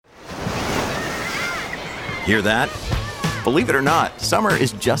Hear that? Believe it or not, summer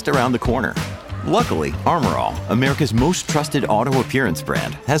is just around the corner. Luckily, Armor All, America's most trusted auto appearance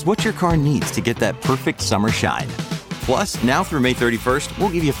brand, has what your car needs to get that perfect summer shine. Plus, now through May 31st, we'll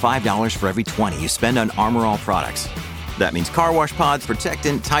give you $5 for every $20 you spend on Armor All products. That means car wash pods,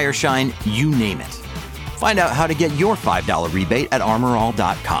 protectant, tire shine, you name it. Find out how to get your $5 rebate at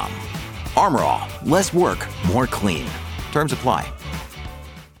armorall.com. Armor All, less work, more clean. Terms apply.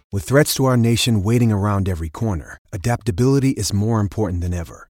 With threats to our nation waiting around every corner, adaptability is more important than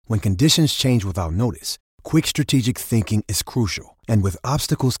ever. When conditions change without notice, quick strategic thinking is crucial. And with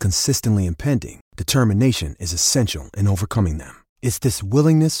obstacles consistently impending, determination is essential in overcoming them. It's this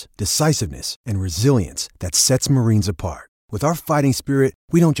willingness, decisiveness, and resilience that sets Marines apart. With our fighting spirit,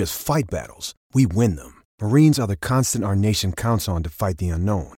 we don't just fight battles, we win them. Marines are the constant our nation counts on to fight the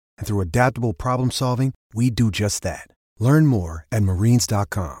unknown. And through adaptable problem solving, we do just that. Learn more at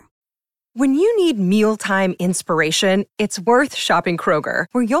marines.com. When you need mealtime inspiration, it's worth shopping Kroger,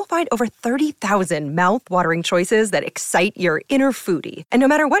 where you'll find over 30,000 mouth-watering choices that excite your inner foodie. And no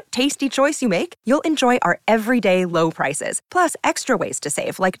matter what tasty choice you make, you'll enjoy our everyday low prices, plus extra ways to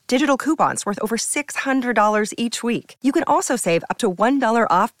save, like digital coupons worth over $600 each week. You can also save up to $1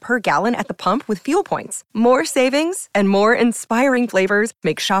 off per gallon at the pump with fuel points. More savings and more inspiring flavors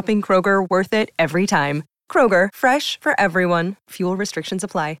make shopping Kroger worth it every time. Kroger, fresh for everyone. Fuel restrictions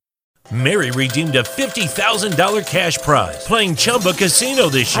apply. Mary redeemed a $50,000 cash prize playing Chumba Casino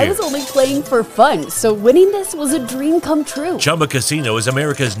this year. I was only playing for fun, so winning this was a dream come true. Chumba Casino is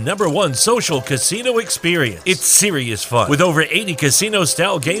America's #1 social casino experience. It's serious fun. With over 80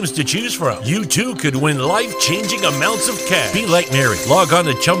 casino-style games to choose from, you too could win life-changing amounts of cash. Be like Mary. Log on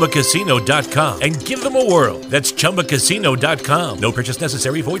to ChumbaCasino.com and give them a whirl. That's ChumbaCasino.com. No purchase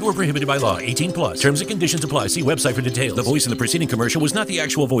necessary. Void or prohibited by law. 18 plus. Terms and conditions apply. See website for details. The voice in the preceding commercial was not the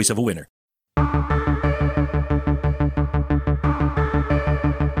actual voice of a winner.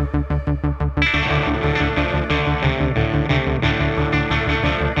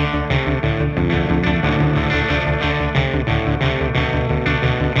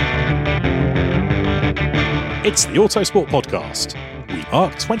 It's the Autosport Podcast. We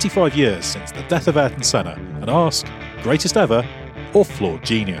mark 25 years since the death of Ayrton Senna and ask, greatest ever or flawed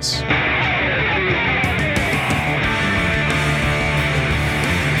genius?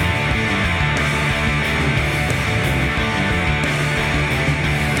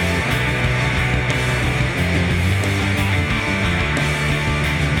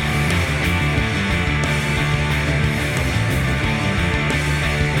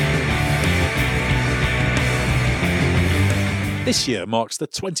 This year marks the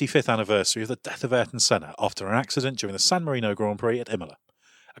 25th anniversary of the death of Ayrton Senna after an accident during the San Marino Grand Prix at Imola.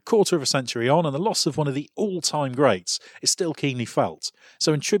 A quarter of a century on, and the loss of one of the all-time greats is still keenly felt.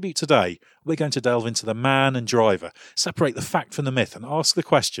 So in tribute today, we're going to delve into the man and driver, separate the fact from the myth, and ask the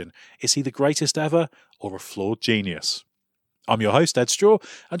question, is he the greatest ever or a flawed genius? I'm your host, Ed Straw,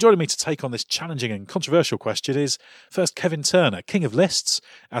 and joining me to take on this challenging and controversial question is, first, Kevin Turner, king of lists.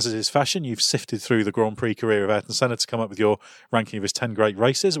 As is his fashion, you've sifted through the Grand Prix career of Ayrton Senna to come up with your ranking of his 10 great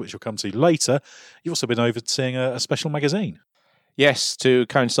races, which we'll come to later. You've also been overseeing a special magazine. Yes, to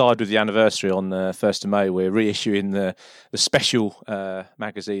coincide with the anniversary on the 1st of May, we're reissuing the special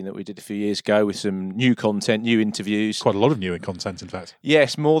magazine that we did a few years ago with some new content, new interviews. Quite a lot of new content, in fact.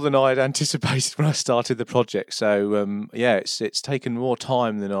 Yes, more than I'd anticipated when I started the project. So, it's taken more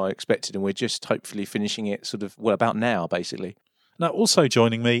time than I expected, and we're just hopefully finishing it about now, basically. Now, also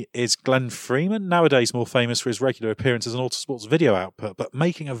joining me is Glenn Freeman, nowadays more famous for his regular appearances on Autosport's video output, but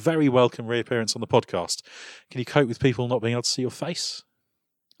making a very welcome reappearance on the podcast. Can you cope with people not being able to see your face?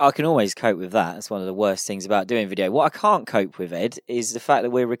 I can always cope with that. That's one of the worst things about doing video. What I can't cope with, Ed, is the fact that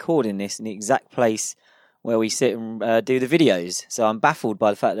we're recording this in the exact place where we sit and do the videos. So I'm baffled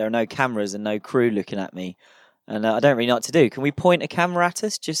by the fact there are no cameras and no crew looking at me. And I don't really know what to do. Can we point a camera at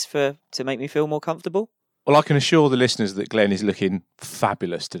us just to make me feel more comfortable? Well, I can assure the listeners that Glenn is looking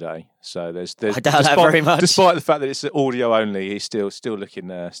fabulous today. So there's I doubt that very much. Despite the fact that it's audio only, he's still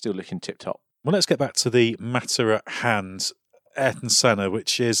looking tip top. Well, let's get back to the matter at hand, Ayrton Senna,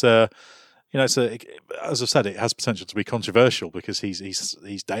 which is as I've said, it has potential to be controversial because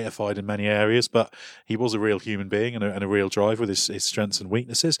he's deified in many areas, but he was a real human being and a real driver with his strengths and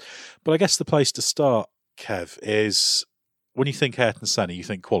weaknesses. But I guess the place to start, Kev, is when you think Ayrton Senna, you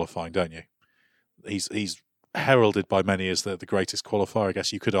think qualifying, don't you? He's heralded by many as the greatest qualifier. I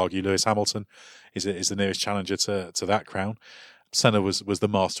guess you could argue Lewis Hamilton is the nearest challenger to that crown. Senna was the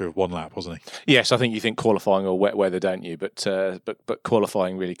master of one lap, wasn't he? Yes, I think you think qualifying or wet weather, don't you? But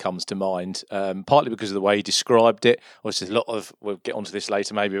qualifying really comes to mind, partly because of the way he described it. Obviously, a lot of, we'll get onto this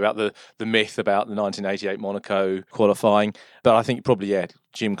later, maybe about the myth about the 1988 Monaco qualifying. But I think probably,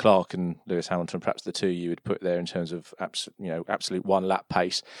 Jim Clark and Lewis Hamilton, perhaps the two you would put there in terms of absolute one lap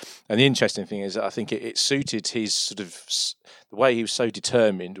pace. And the interesting thing is that I think it suited his sort of, the way he was so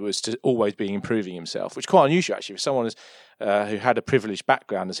determined was to always be improving himself, which is quite unusual actually for someone who had a privileged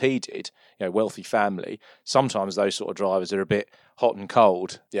background as he did, wealthy family. Sometimes those sort of drivers are a bit hot and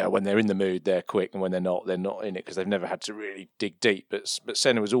cold. When they're in the mood, they're quick, and when they're not in it because they've never had to really dig deep. But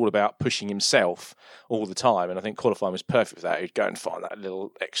Senna was all about pushing himself all the time, and I think qualifying was perfect for that. He'd go and find that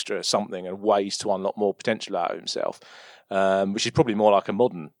little extra something and ways to unlock more potential out of himself, which is probably more like a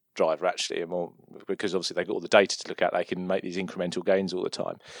modern driver actually, because obviously they've got all the data to look at. They can make these incremental gains all the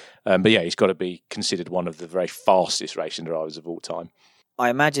time. But he's got to be considered one of the very fastest racing drivers of all time. I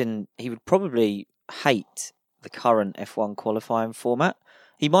imagine he would probably hate the current F1 qualifying format.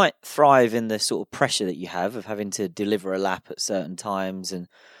 He might thrive in the sort of pressure that you have of having to deliver a lap at certain times and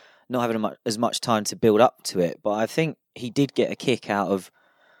not having as much time to build up to it. But I think he did get a kick out of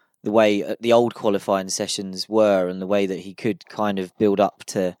the way the old qualifying sessions were and the way that he could kind of build up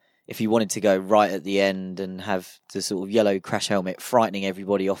to, if he wanted to go right at the end and have the sort of yellow crash helmet frightening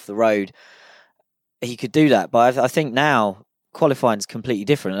everybody off the road, he could do that. But I think now qualifying is completely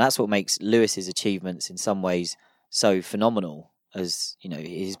different, and that's what makes Lewis's achievements in some ways so phenomenal. As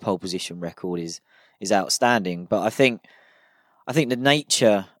his pole position record is outstanding. But I think the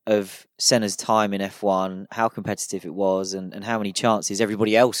nature of Senna's time in F1, how competitive it was, and how many chances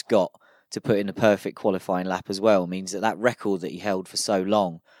everybody else got to put in a perfect qualifying lap as well, means that record that he held for so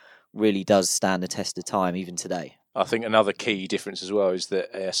long really does stand the test of time even today. I think another key difference as well is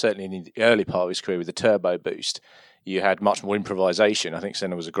that certainly in the early part of his career with the turbo boost, you had much more improvisation. I think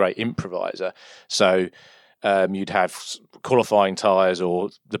Senna was a great improviser. So you'd have qualifying tyres or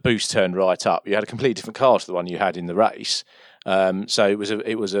the boost turned right up. You had a completely different car to the one you had in the race. So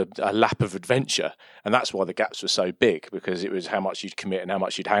it was a lap of adventure, and that's why the gaps were so big, because it was how much you'd commit and how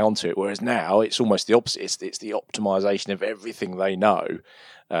much you'd hang on to it. Whereas now it's almost the opposite. It's the optimization of everything they know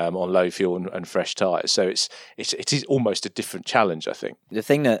on low fuel and fresh tyres. So it is almost a different challenge, I think. The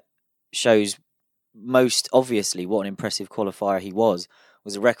thing that shows most obviously what an impressive qualifier he was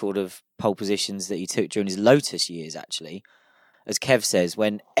a record of pole positions that he took during his Lotus years, actually. As Kev says,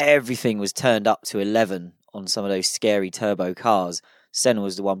 when everything was turned up to 11 on some of those scary turbo cars, Senna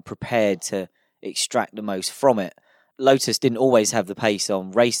was the one prepared to extract the most from it. Lotus didn't always have the pace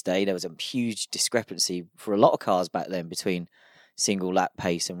on race day. There was a huge discrepancy for a lot of cars back then between single lap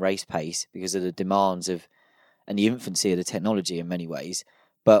pace and race pace because of the demands of and the infancy of the technology in many ways.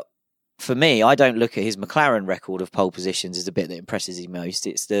 But for me, I don't look at his McLaren record of pole positions as the bit that impresses me most.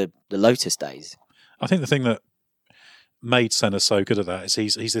 It's the Lotus days. I think the thing that made Senna so good at that is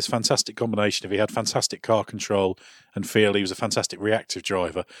he's this fantastic combination of, he had fantastic car control and feel, he was a fantastic reactive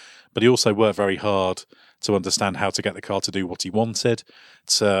driver, but he also worked very hard to understand how to get the car to do what he wanted,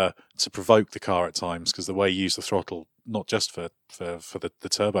 to provoke the car at times, because the way he used the throttle, not just for the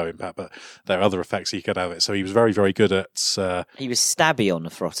turbo impact, but there are other effects he could have it. So he was very, very good at... he was stabby on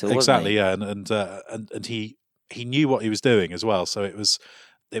the throttle, exactly, wasn't he? yeah, and he knew what he was doing as well. So it was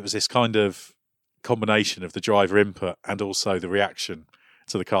this kind of combination of the driver input and also the reaction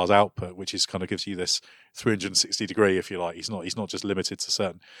to the car's output, which is kind of gives you this 360 degree, if you like. He's not just limited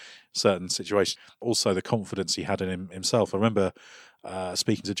to certain situations. Also, the confidence he had in himself. I remember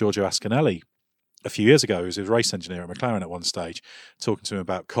speaking to Giorgio Ascanelli a few years ago, who was a race engineer at McLaren at one stage, talking to him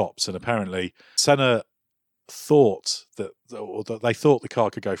about COPS, and apparently Senna thought that they thought the car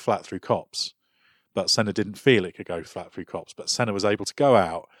could go flat through COPS, but Senna didn't feel it could go flat through COPS. But Senna was able to go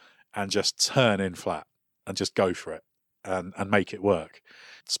out and just turn in flat and just go for it and make it work.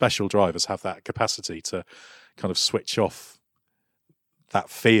 Special drivers have that capacity to kind of switch off that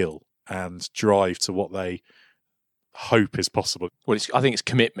feel and drive to what they hope is possible. Well, I think it's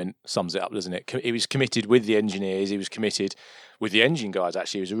commitment sums it up, doesn't it? He was committed with the engineers, he was committed with the engine guys,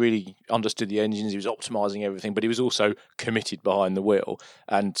 actually. He was really understood the engines, he was optimising everything, but he was also committed behind the wheel.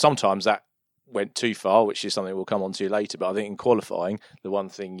 And sometimes that went too far, which is something we'll come on to later. But I think in qualifying, the one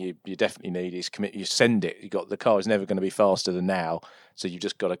thing you definitely need is commit. You send it. The car is never going to be faster than now, so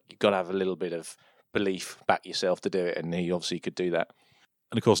you've got to have a little bit of belief, back yourself to do it, and he obviously could do that.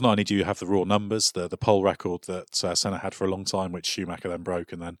 And of course, not only do you have the raw numbers, the pole record that Senna had for a long time, which Schumacher then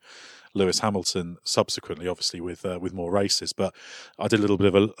broke, and then Lewis Hamilton subsequently, obviously with more races. But I did a little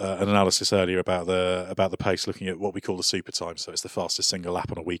bit of an analysis earlier about the pace, looking at what we call the super time. So it's the fastest single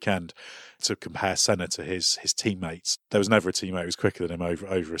lap on a weekend, to compare Senna to his teammates. There was never a teammate who was quicker than him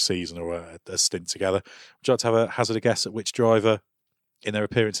over a season or a stint together. Would you like to have a hazard a guess at which driver in their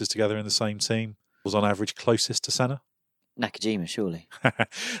appearances together in the same team was on average closest to Senna? Nakajima, surely.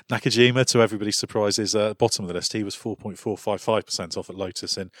 Nakajima, to everybody's surprise, is bottom of the list. He was 4.455% off at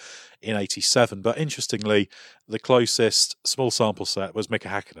Lotus in 87. But interestingly, the closest small sample set was Mika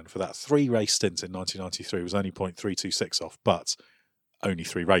Häkkinen for that 3-race stint in 1993. It was only 0.326 off, but only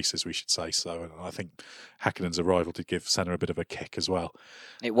 3 races, we should say. So I think Häkkinen's arrival did give Senna a bit of a kick as well.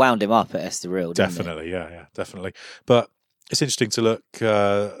 It wound him up at Estoril, didn't Definitely, yeah, definitely. But it's interesting to look.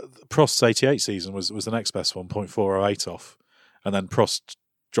 Prost's 88 season was the next best one, 0.408 off, and then Prost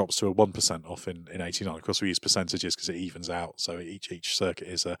drops to a 1% off in 89. Of course, we use percentages because it evens out, so each circuit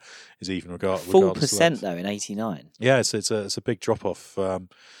is even regardless. Full percent though in 89. Yeah, it's a big drop off, and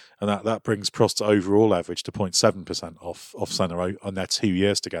that brings Prost's overall average to 0.7% off Senna on their 2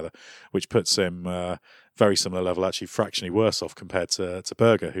 years together, which puts him very similar level, actually fractionally worse off compared to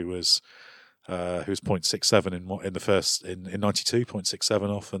Berger, who was 0.67 in 92, 0.67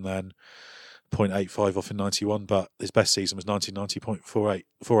 off, and then 0.85 off in 91. But his best season was 1990,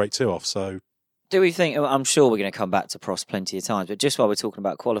 482 off. So, do we think? I'm sure we're going to come back to Prost plenty of times, but just while we're talking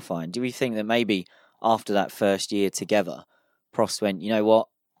about qualifying, do we think that maybe after that first year together, Prost went, you know what,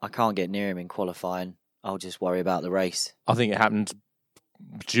 I can't get near him in qualifying. I'll just worry about the race. I think it happened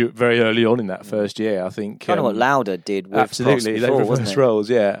very early on in that first year. I think kind of what Lauda did with absolutely Prost before, they wasn't reversed it? roles,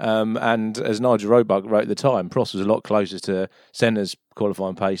 yeah. And as Nigel Roebuck wrote at the time, Prost was a lot closer to Senna's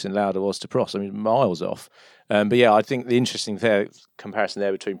qualifying pace than Lauda was to Prost. I mean, miles off. But yeah, I think the interesting comparison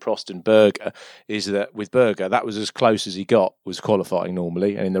there between Prost and Berger is that with Berger, that was as close as he got was qualifying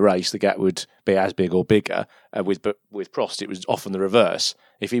normally, and in the race the gap would be as big or bigger. With Prost, it was often the reverse.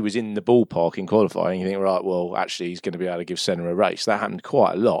 If he was in the ballpark in qualifying, you think, right, well, actually he's going to be able to give Senna a race. That happened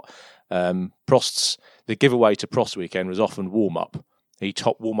quite a lot. The giveaway to Prost weekend was often warm-up. He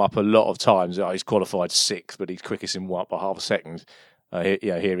top warm-up a lot of times. He's qualified 6th, but he's quickest in warm-up by half a second.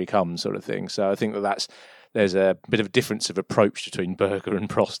 Here he comes, sort of thing. So I think there's a bit of a difference of approach between Berger and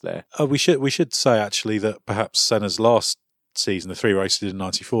Prost there. We should say actually that perhaps Senna's last season, the 3 races he did in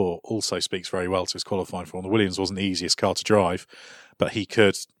 94, also speaks very well to his qualifying form. The Williams wasn't the easiest car to drive, but he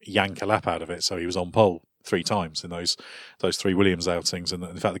could yank a lap out of it, so he was on pole 3 times in those 3 Williams outings. And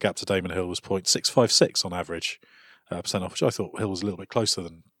in fact, the gap to Damon Hill was 0.656 on average percent off, which I thought Hill was a little bit closer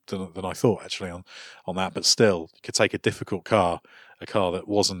than I thought actually on that. But still, you could take a difficult car, a car that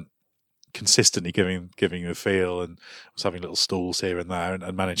wasn't consistently giving you a feel and was having little stalls here and there,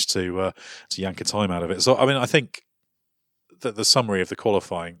 and managed to yank a time out of it. So I mean, I think that the summary of the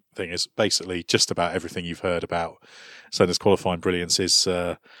qualifying thing is basically just about everything you've heard about Senna's qualifying brilliance is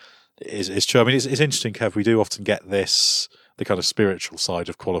true. I mean, it's interesting, Kev. We do often get the kind of spiritual side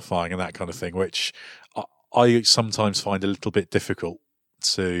of qualifying and that kind of thing, which I sometimes find a little bit difficult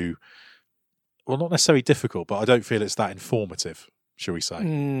to. Well, not necessarily difficult, but I don't feel it's that informative, shall we say?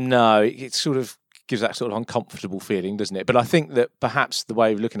 No, it sort of gives that sort of uncomfortable feeling, doesn't it? But I think that perhaps the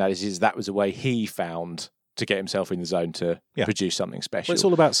way of looking at it is that was a way he found to get himself in the zone to produce something special. Well, it's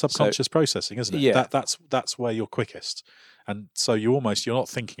all about subconscious processing, isn't it? Yeah. That's where you're quickest. And so you're not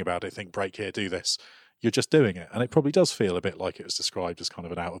thinking about it, think, brake here, do this. You're just doing it. And it probably does feel a bit like it was described as kind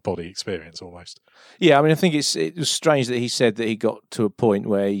of an out-of-body experience almost. Yeah, I mean, I think it was strange that he said that he got to a point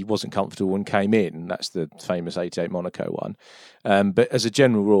where he wasn't comfortable and came in. That's the famous 88 Monaco one. But as a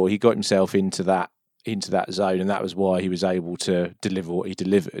general rule, he got himself into that zone, and that was why he was able to deliver what he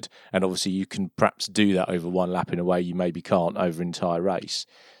delivered. And obviously you can perhaps do that over one lap in a way you maybe can't over an entire race.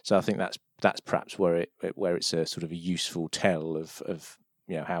 So I think that's perhaps where it's a sort of a useful tell of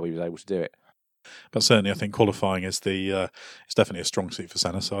how he was able to do it. But certainly I think qualifying is it's definitely a strong suit for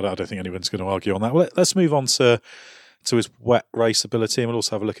Senna, so I don't think anyone's going to argue on that. Well, let's move on to his wet race ability, and we'll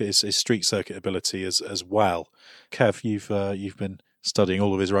also have a look at his street circuit ability as well. Kev, you've been studying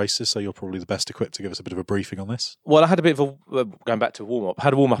all of his races, so you're probably the best equipped to give us a bit of a briefing on this. Well, I had a bit of going back to warm-up. I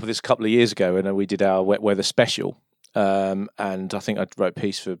had a warm-up of this a couple of years ago, and we did our wet weather special. And I think I wrote a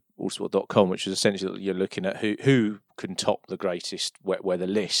piece for Autosport.com, which is essentially you're looking at who can top the greatest wet weather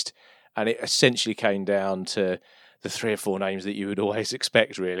list. And it essentially came down to the 3 or 4 names that you would always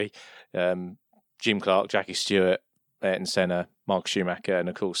expect, really. Jim Clark, Jackie Stewart, Ayrton Senna, Mark Schumacher, and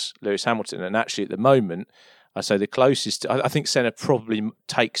of course Lewis Hamilton. And actually at the moment, I say the closest, I think Senna probably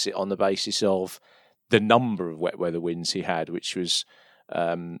takes it on the basis of the number of wet weather wins he had, which was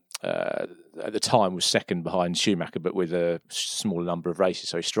at the time was second behind Schumacher, but with a smaller number of races,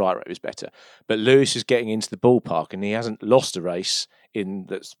 so his strike rate was better. But Lewis is getting into the ballpark, and he hasn't lost a race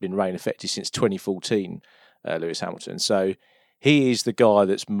that's been rain affected since 2014. Lewis Hamilton, so he is the guy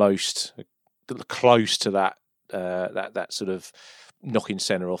that's most close to that sort of knocking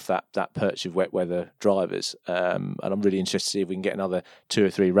Senna off that perch of wet weather drivers. And I'm really interested to see if we can get another 2 or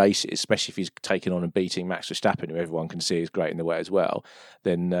 3 races, especially if he's taking on and beating Max Verstappen, who everyone can see is great in the wet as well.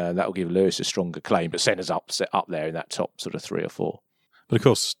 Then that will give Lewis a stronger claim. But Senna's up there in that top sort of 3 or 4. But of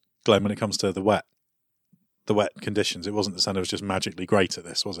course, Glenn, when it comes to the wet conditions, it wasn't that Senna was just magically great at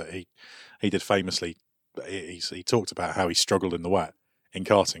this, was it? He did famously. He talked about how he struggled in the wet in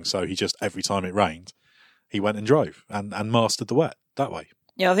karting, so he just, every time it rained, he went and drove and mastered the wet that way.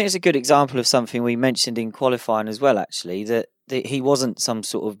 Yeah, I think it's a good example of something we mentioned in qualifying as well, actually, that he wasn't some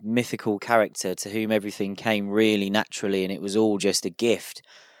sort of mythical character to whom everything came really naturally and it was all just a gift.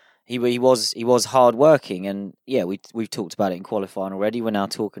 He was hard working, and yeah, we've talked about it in qualifying already. We're now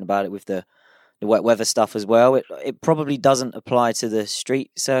talking about it with the wet weather stuff as well. It probably doesn't apply to the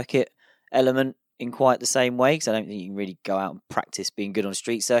street circuit element in quite the same way, because I don't think you can really go out and practice being good on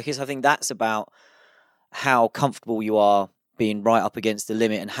street circuits. I think that's about how comfortable you are being right up against the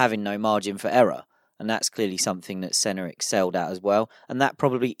limit and having no margin for error. And that's clearly something that Senna excelled at as well. And that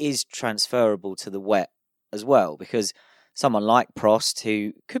probably is transferable to the wet as well, because someone like Prost,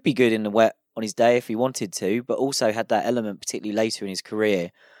 who could be good in the wet on his day if he wanted to, but also had that element, particularly later in his career,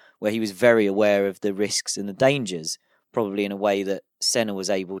 where he was very aware of the risks and the dangers, probably in a way that Senna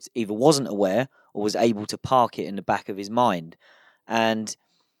was able to, either wasn't aware or was able to park it in the back of his mind. And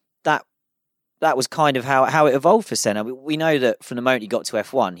that was kind of how it evolved for Senna. We know that from the moment he got to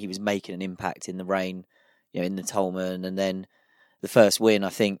F1, he was making an impact in the rain, in the Tolman, and then the first win. I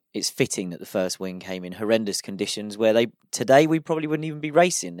think it's fitting that the first win came in horrendous conditions where today we probably wouldn't even be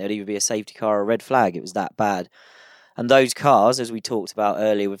racing. There'd either be a safety car or a red flag. It was that bad. And those cars, as we talked about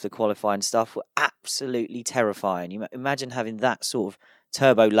earlier with the qualifying stuff, were absolutely terrifying. You imagine having that sort of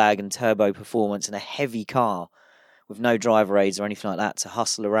turbo lag and turbo performance and a heavy car with no driver aids or anything like that to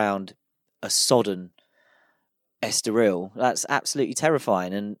hustle around a sodden Estoril. That's absolutely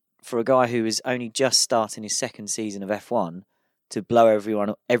terrifying. And for a guy who is only just starting his second season of F1 to blow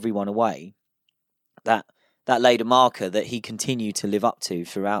everyone away, that laid a marker that he continued to live up to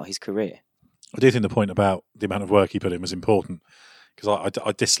throughout his career. I do think the point about the amount of work he put in was important, because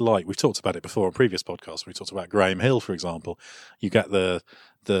I dislike, we've talked about it before on previous podcasts, we talked about Graham Hill, for example. You get the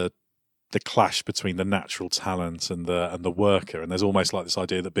clash between the natural talent and the worker, and there's almost like this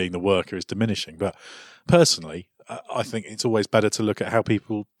idea that being the worker is diminishing. But personally, I think it's always better to look at how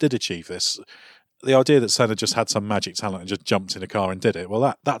people did achieve this. The idea that Senna just had some magic talent and just jumped in a car and did it,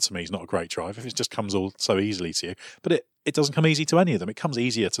 well, that to me is not a great drive if it just comes all so easily to you. But it doesn't come easy to any of them. It comes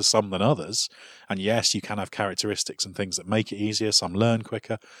easier to some than others. And yes, you can have characteristics and things that make it easier. Some learn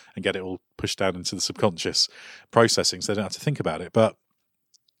quicker and get it all pushed down into the subconscious processing, so they don't have to think about it. But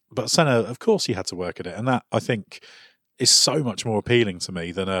Senna, of course, he had to work at it. And that, I think, is so much more appealing to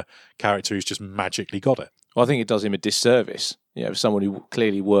me than a character who's just magically got it. Well, I think it does him a disservice. Someone who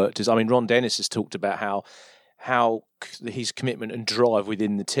clearly worked. Ron Dennis has talked about how his commitment and drive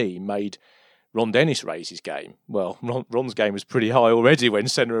within the team made Ron Dennis raise his game. Well, Ron's game was pretty high already when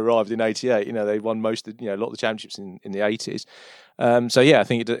Senna arrived in '88. They won most of a lot of the championships in the '80s. I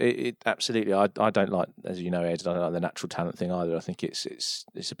think it absolutely. I don't like, as you know, Ed, I don't like the natural talent thing either. I think it's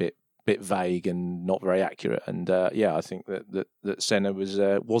a bit vague and not very accurate. And I think that Senna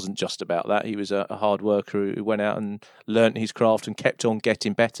wasn't just about that. He was a hard worker who went out and learnt his craft and kept on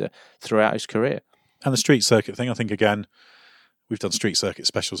getting better throughout his career. And the street circuit thing, I think, again, we've done street circuit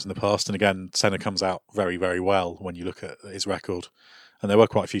specials in the past, and again, Senna comes out very, very well when you look at his record. And there were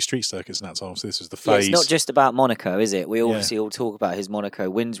quite a few street circuits in that time, so this was the phase. Yeah, it's not just about Monaco, is it? We obviously all talk about his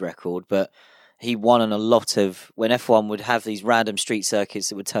Monaco wins record, but he won on a lot of, when F1 would have these random street circuits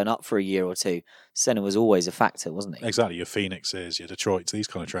that would turn up for a year or two, Senna was always a factor, wasn't he? Exactly, your Phoenixes, your Detroits, these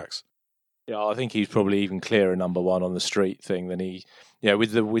kind of tracks. Yeah, I think he's probably even clearer number one on the street thing than he,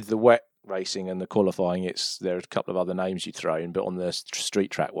 with the wet racing and the qualifying, there are a couple of other names you throw in, but on the street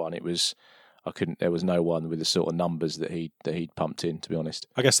track one, there was no one with the sort of numbers that he'd pumped in, to be honest.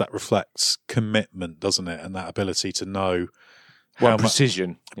 I guess that reflects commitment, doesn't it? And that ability to know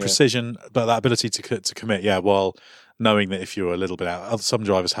precision, but that ability to commit, while knowing that if you're a little bit out, some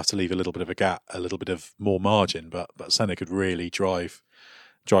drivers have to leave a little bit of a gap, a little bit of more margin, but Senna could really drive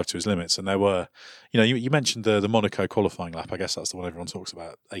to his limits. And there were, you mentioned the Monaco qualifying lap. I guess that's the one everyone talks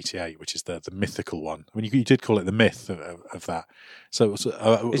about, 88, which is the mythical one. I mean, you did call it the myth of that. So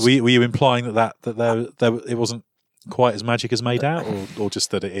were you implying that it wasn't quite as magic as made out, or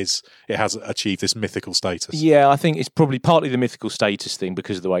just that it has achieved this mythical status? Yeah, I think it's probably partly the mythical status thing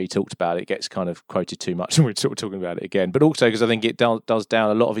because of the way he talked about it. It gets kind of quoted too much, and we're sort of talking about it again. But also because I think it does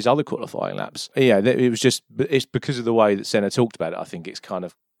down a lot of his other qualifying laps. Yeah, it's because of the way that Senna talked about it. I think it's kind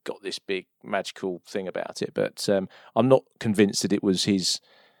of got this big magical thing about it. But I'm not convinced that it was his.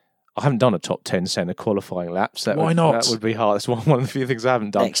 I haven't done a top 10 Senna qualifying laps. Why not? That would be hard. That's one of the few things I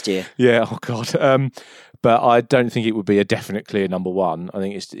haven't done. Next year. Yeah, oh God. But I don't think it would be a definite clear number one. I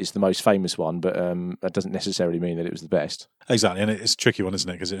think it's the most famous one, but that doesn't necessarily mean that it was the best. Exactly, and it's a tricky one, isn't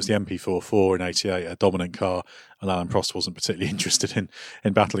it? Because it was the MP4 in '88, a dominant car, and Alain Prost wasn't particularly interested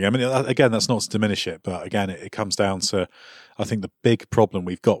in battling. I mean, again, that's not to diminish it, but again, it comes down to, I think the big problem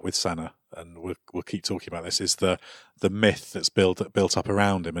we've got with Senna, and we'll keep talking about this, is the myth that's built up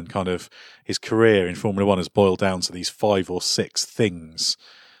around him, and kind of his career in Formula One has boiled down to these 5 or 6 things,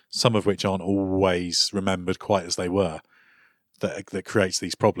 some of which aren't always remembered quite as they were, that creates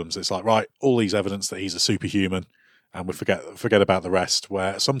these problems. It's like, right, all these evidence that he's a superhuman, and we forget about the rest,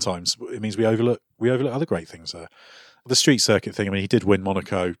 where sometimes it means we overlook other great things there. The street circuit thing, I mean, he did win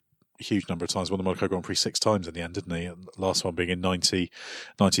Monaco a huge number of times, won the Monaco Grand Prix 6 times in the end, didn't he? And the last one being in 93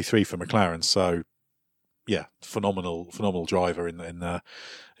 for McLaren. So yeah, phenomenal driver in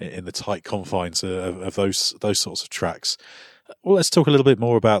the tight confines of those sorts of tracks. Well, let's talk a little bit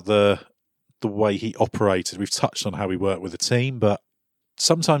more about the way he operated. We've touched on how he worked with the team, but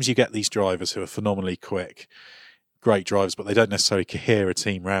sometimes you get these drivers who are phenomenally quick, great drivers, but they don't necessarily cohere a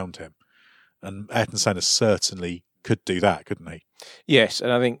team around him. And Ayrton Senna certainly could do that, couldn't he? Yes,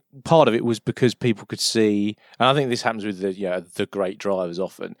 and I think part of it was because people could see, and I think this happens with the great drivers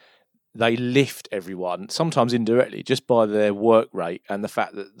often. They lift everyone, sometimes indirectly, just by their work rate and the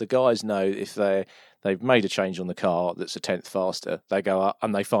fact that the guys know if they've made a change on the car that's a tenth faster, they go up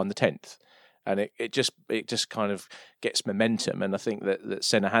and they find the 10th. And it just kind of gets momentum, and I think that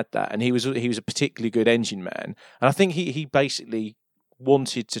Senna had that, and he was a particularly good engine man, and I think he basically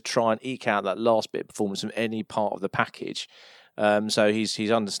wanted to try and eke out that last bit of performance from any part of the package. So his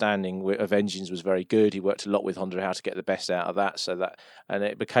understanding of engines was very good. He worked a lot with Honda how to get the best out of that, and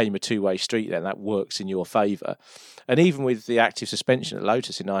it became a two-way street then. That works in your favour. And even with the active suspension at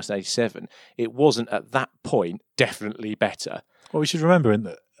Lotus in 1987, it wasn't at that point definitely better. Well, we should remember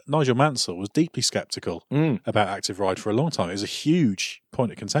that Nigel Mansell was deeply sceptical about active ride for a long time. It was a huge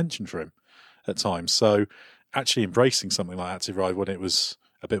point of contention for him at times. So actually embracing something like active ride when it was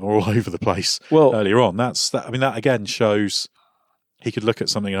a bit more all over the place earlier on, that again shows he could look at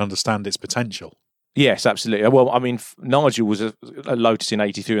something and understand its potential. Yes, absolutely. Well, I mean, Nigel was a Lotus in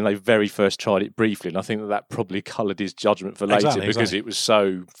 83 when they very first tried it briefly, and I think that probably coloured his judgment for later because it was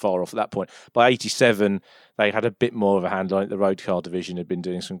so far off at that point. By 87, they had a bit more of a handle on it. The road car division had been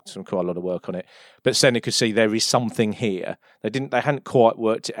doing some quite a lot of work on it. But Senna could see there is something here. They hadn't quite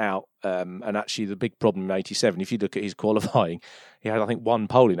worked it out. And actually, the big problem in 87, if you look at his qualifying, he had, I think, 1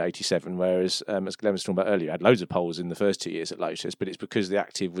 pole in 87, whereas, as Glenn was talking about earlier, he had loads of poles in the first 2 years at Lotus, but it's because the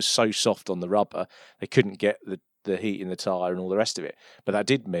active was so soft on the rubber, they couldn't get the heat in the tyre and all the rest of it. But that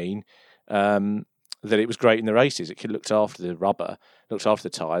did mean that it was great in the races. It looked after the rubber, looked after the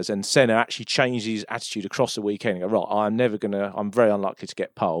tyres, and Senna actually changed his attitude across the weekend and go, right, I'm very unlikely to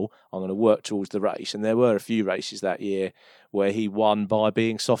get pole. I'm going to work towards the race. And there were a few races that year where he won by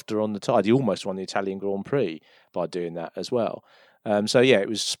being softer on the tyre. He almost won the Italian Grand Prix by doing that as well. It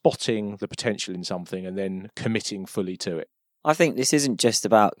was spotting the potential in something and then committing fully to it. I think this isn't just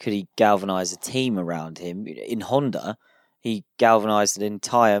about could he galvanise a team around him. In Honda, he galvanised an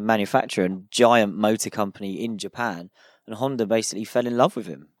entire manufacturer and giant motor company in Japan, and Honda basically fell in love with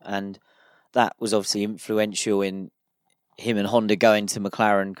him. And that was obviously influential in him and Honda going to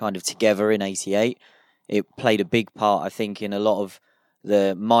McLaren kind of together in 88. It played a big part, I think, in a lot of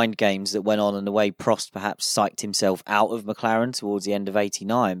the mind games that went on and the way Prost perhaps psyched himself out of McLaren towards the end of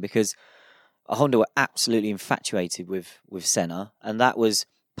 89, because Honda were absolutely infatuated with Senna, and that was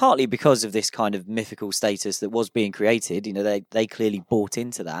partly because of this kind of mythical status that was being created. You know, they clearly bought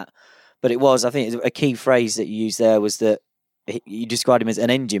into that. But it was, I think, a key phrase that you used there was that you described him as an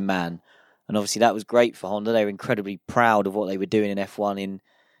engine man. And obviously that was great for Honda. They were incredibly proud of what they were doing in F1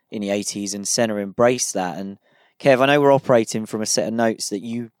 in the 80s, and Senna embraced that. And Kev, I know we're operating from a set of notes that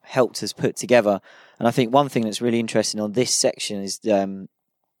you helped us put together. And I think one thing that's really interesting on this section is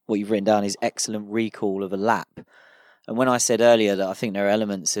what you've written down is excellent recall of a lap. And when I said earlier that I think there are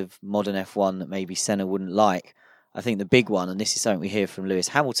elements of modern F1 that maybe Senna wouldn't like, I think the big one, and this is something we hear from Lewis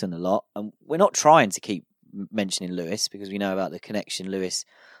Hamilton a lot, and we're not trying to keep mentioning Lewis because we know about the connection Lewis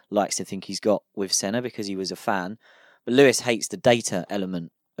likes to think he's got with Senna because he was a fan, but Lewis hates the data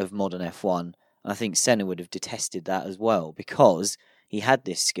element of modern F1, And I think Senna would have detested that as well, because he had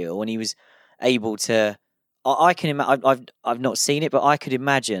this skill and he was able to. I can imagine. I've not seen it, but I could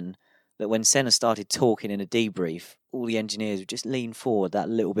imagine that when Senna started talking in a debrief, all the engineers would just lean forward that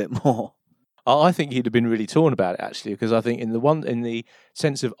little bit more. I think he'd have been really torn about it, actually, because I think in the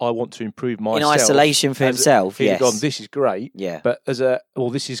sense of I want to improve myself. In isolation for himself, he'd yes. have gone, this is great. Yeah. But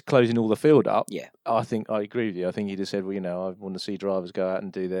this is closing all the field up. Yeah. I think I agree with you. I think he'd have said, well, I want to see drivers go out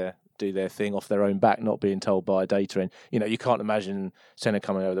and do their thing off their own back, not being told by a data end. You can't imagine Senna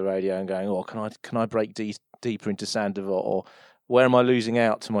coming over the radio and going, oh, can I break deeper into Sandoval, or where am I losing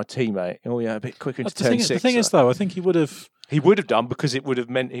out to my teammate? Oh, yeah, a bit quicker into turn 6. The thing is, though, I think he would have... He would have done, because it would have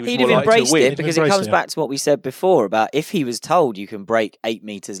meant he was He'd more have likely to embraced win. it, because it comes back to what we said before about if he was told you can break 8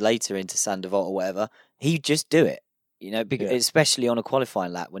 meters later into Sandoval or whatever, he'd just do it. Especially on a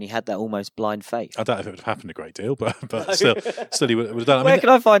qualifying lap when he had that almost blind faith. I doubt if it would have happened a great deal, but still he would have done it. Where can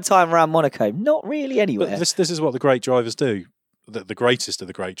I find time around Monaco? Not really anywhere. But this is what the great drivers do. The greatest of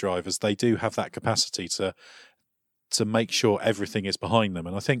the great drivers, they do have that capacity to make sure everything is behind them.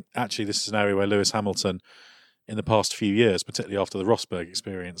 And I think actually this is an area where Lewis Hamilton, in the past few years, particularly after the Rosberg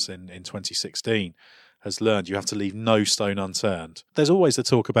experience in 2016, has learned you have to leave no stone unturned. There's always the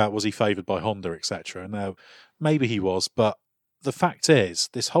talk about was he favoured by Honda, etc. Now, maybe he was, but the fact is,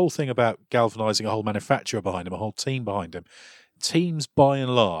 this whole thing about galvanising a whole manufacturer behind him, a whole team behind him, teams by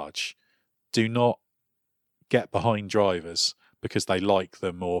and large do not get behind drivers because they like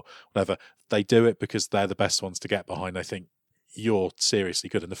them or whatever. They do it because they're the best ones to get behind. They think you're seriously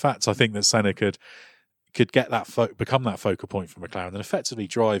good. And the fact, I think that Senna could get that become that focal point for McLaren and effectively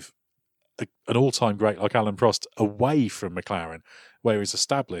drive an all-time great like Alain Prost away from McLaren, where he's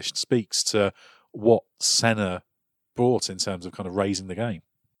established, speaks to what Senna brought in terms of kind of raising the game.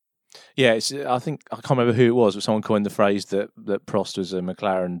 Yeah, I think I can't remember who it was, but someone coined the phrase that Prost was a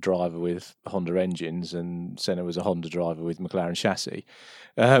McLaren driver with Honda engines and Senna was a Honda driver with McLaren chassis,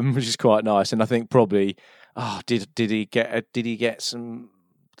 which is quite nice. And I think probably, did he get some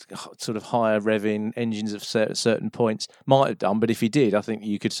sort of higher revving engines at certain points? Might have done, but if he did, I think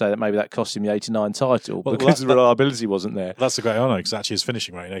you could say that maybe that cost him the 89 title because the reliability wasn't there. That's a great honour, because actually his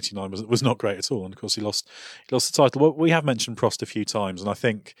finishing rate in 89 was not great at all, and of course he lost the title. Well, we have mentioned Prost a few times, and I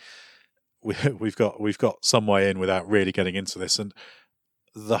think we've got some way in without really getting into this, and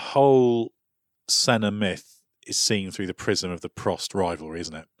the whole Senna myth is seen through the prism of the Prost rivalry,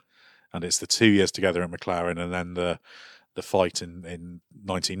 isn't it? And it's the 2 years together at McLaren, and then the fight in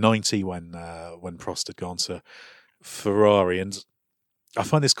 1990 when Prost had gone to Ferrari. And I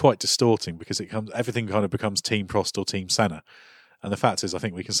find this quite distorting because everything kind of becomes Team Prost or Team Senna. And the fact is, I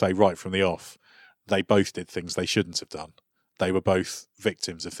think we can say right from the off, they both did things they shouldn't have done. They were both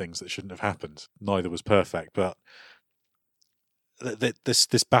victims of things that shouldn't have happened. Neither was perfect, but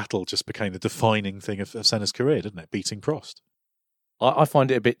this battle just became the defining thing of Senna's career, didn't it? Beating Prost. I find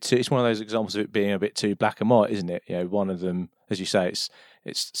it a bit too. It's one of those examples of it being a bit too black and white, isn't it? One of them, as you say,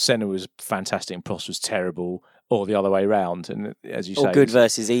 it's Senna was fantastic and Prost was terrible, or the other way around. And as you say, or good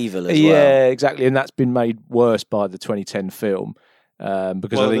versus evil as well. Yeah, exactly. And that's been made worse by the 2010 film.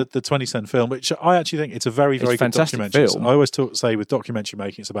 Because I think the 2010 film, which I actually think it's a very, very good documentary. Film. I always say with documentary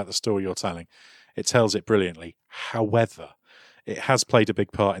making, it's about the story you're telling. It tells it brilliantly. However, it has played a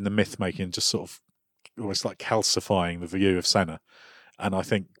big part in the myth making, just sort of almost like calcifying the view of Senna. And I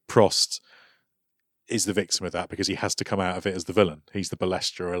think Prost is the victim of that because he has to come out of it as the villain. He's the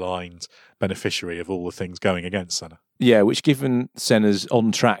Balestra-aligned beneficiary of all the things going against Senna. Yeah, which given Senna's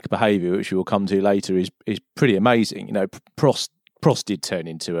on-track behaviour, which we will come to later, is pretty amazing. Prost did turn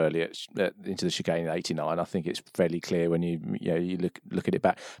into the chicane in '89. I think it's fairly clear when you look at it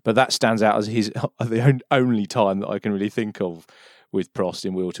back. But that stands out as the only time that I can really think of with Prost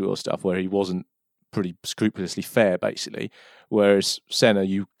in wheel-to-wheel stuff where he wasn't pretty scrupulously fair, basically. Whereas Senna,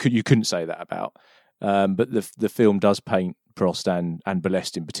 you couldn't say that about. But the film does paint Prost and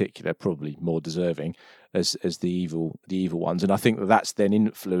Balestra in particular, probably more deserving as the evil ones. And I think that's then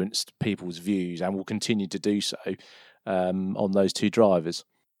influenced people's views and will continue to do so on those two drivers.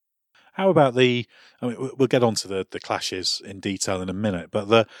 How about we'll get on to the clashes in detail in a minute,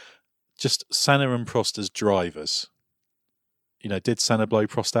 but just Senna and Prost as drivers. Did Senna blow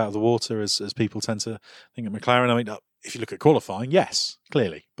Prost out of the water as people tend to think at McLaren? I mean, if you look at qualifying, yes,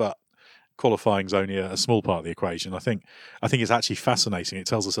 clearly, but qualifying's only a small part of the equation. I think it's actually fascinating. It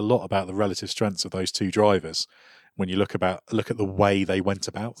tells us a lot about the relative strengths of those two drivers when you look at the way they went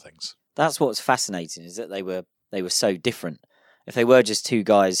about things. That's what's fascinating, is that they were so different. If they were just two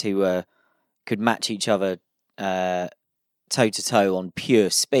guys who could match each other toe to toe on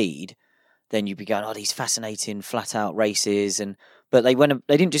pure speed, then you'd be going, these fascinating flat out races. But they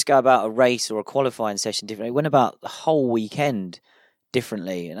didn't just go about a race or a qualifying session differently. They went about the whole weekend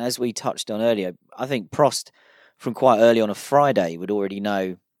differently. And as we touched on earlier, I think Prost, from quite early on a Friday, would already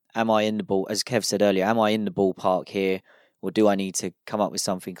know, am I in the ball? As Kev said earlier, am I in the ballpark here? Or do I need to come up with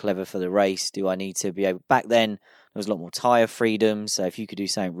something clever for the race? Do I need to be able... Back then, there was a lot more tyre freedom. So if you could do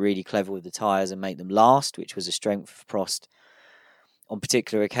something really clever with the tyres and make them last, which was a strength of Prost on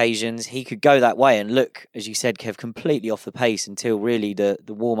particular occasions, he could go that way and look, as you said, Kev, completely off the pace until really the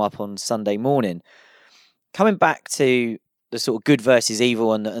warm-up on Sunday morning. Coming back to the sort of good versus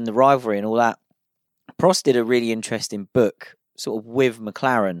evil and the rivalry and all that, Prost did a really interesting book sort of with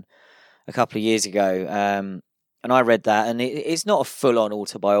McLaren a couple of years ago, and I read that, and it's not a full-on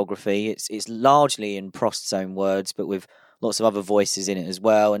autobiography. It's largely in Prost's own words, but with lots of other voices in it as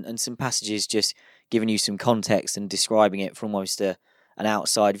well, and some passages just giving you some context and describing it from almost an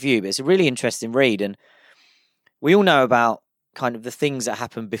outside view. But it's a really interesting read, and we all know about kind of the things that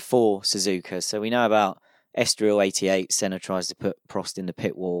happened before Suzuka. So we know about Estoril 88, Senna tries to put Prost in the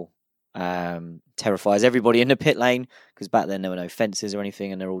pit wall, terrifies everybody in the pit lane, because back then there were no fences or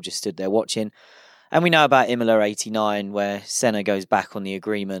anything, and they're all just stood there watching. And we know about Imola 89, where Senna goes back on the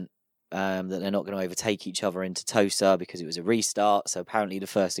agreement that they're not going to overtake each other into Tosa because it was a restart, so apparently the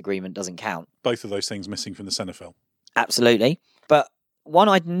first agreement doesn't count. Both of those things missing from the Senna film. Absolutely. But one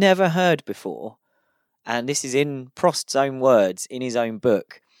I'd never heard before, and this is in Prost's own words, in his own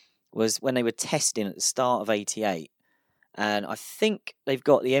book, was when they were testing at the start of 88. And I think they've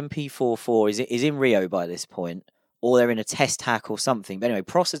got the MP44 is in Rio by this point, or they're in a test hack or something. But anyway,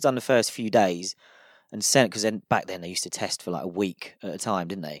 Prost has done the first few days, and Senna, because back then they used to test for like a week at a time,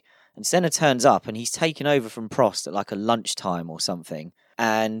 didn't they? And Senna turns up and he's taken over from Prost at like a lunchtime or something.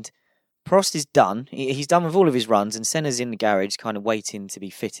 And Prost is done. He's done with all of his runs, and Senna's in the garage kind of waiting to be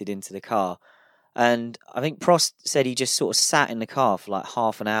fitted into the car. And I think Prost said he just sort of sat in the car for like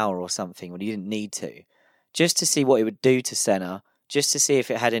half an hour or something when he didn't need to, just to see what it would do to Senna, just to see if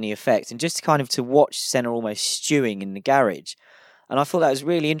it had any effect, and just kind of to watch Senna almost stewing in the garage. And I thought that was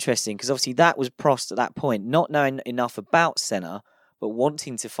really interesting, because obviously that was Prost at that point, not knowing enough about Senna, but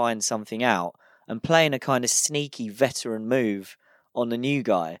wanting to find something out and playing a kind of sneaky veteran move on the new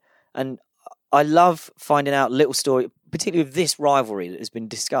guy. And I love finding out little story, particularly with this rivalry that has been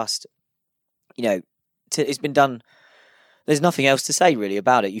discussed. You know, it's been done. There's nothing else to say really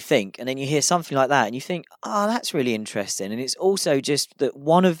about it, you think. And then you hear something like that and you think, oh, that's really interesting. And it's also just that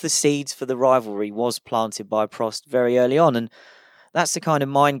one of the seeds for the rivalry was planted by Prost very early on. And that's the kind of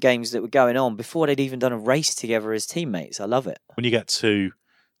mind games that were going on before they'd even done a race together as teammates. I love it. When you get two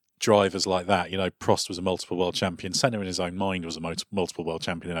drivers like that, you know, Prost was a multiple world champion. Senna in his own mind was a multiple world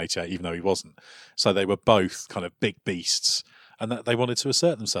champion in 88, even though he wasn't. So they were both kind of big beasts, and that they wanted to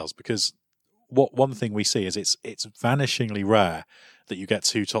assert themselves, because one thing we see is it's vanishingly rare that you get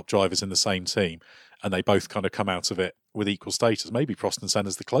two top drivers in the same team and they both kind of come out of it with equal status. Maybe Prost and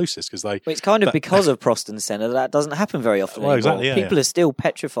Senna's the closest, because they... Well, it's kind of because of Prost and Senna that doesn't happen very often anymore. Exactly, yeah, people are still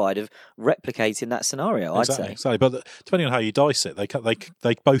petrified of replicating that scenario, I'd say. Exactly, but depending on how you dice it,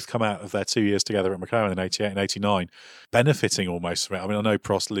 they both come out of their 2 years together at McLaren in 88 and 89, benefiting almost from it. I mean, I know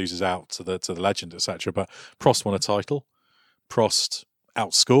Prost loses out to the legend, etc., but Prost won a title. Prost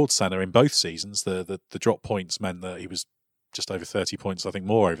outscored Senna in both seasons. The drop points meant that he was just over 30 points, I think,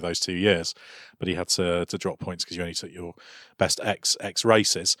 more over those 2 years. But he had to drop points because you only took your best X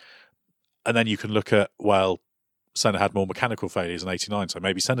races. And then you can look at, well, Senna had more mechanical failures in 89, so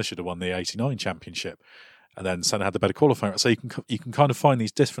maybe Senna should have won the 89 championship. And then Senna had the better qualifying. So you can kind of find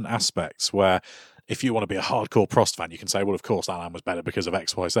these different aspects where, if you want to be a hardcore Prost fan, you can say, well, of course, Alain was better because of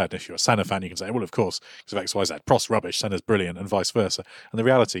X, Y, Z. And if you're a Senna fan, you can say, well, of course, because of X, Y, Z. Prost rubbish, Senna's brilliant, and vice versa. And the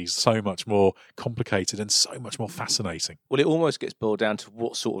reality is so much more complicated and so much more fascinating. Well, it almost gets boiled down to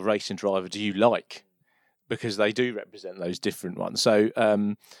what sort of racing driver do you like, because they do represent those different ones. So,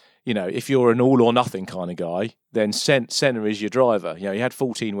 you know, if you're an all or nothing kind of guy, then Senna is your driver. You know, he had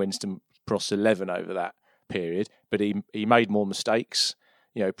 14 wins to Prost's 11 over that period, but he made more mistakes.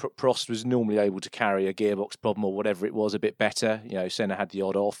 You know, Prost was normally able to carry a gearbox problem or whatever it was a bit better. You know, Senna had the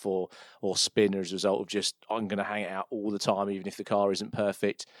odd off or spin as a result of just, I'm going to hang it out all the time, even if the car isn't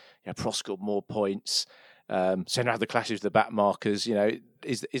perfect. You know, Prost got more points. Senna had the clashes with the back markers. You know,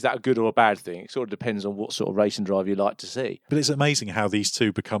 is that a good or a bad thing? It sort of depends on what sort of racing driver you like to see. But it's amazing how these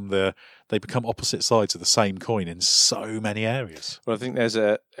two become opposite sides of the same coin in so many areas. Well, I think I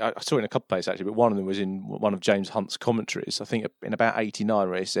saw it in a couple of places actually, but one of them was in one of James Hunt's commentaries. I think in about 89,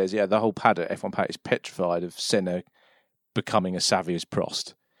 where he says, yeah, the whole paddock, F1 paddock, is petrified of Senna becoming as savvy as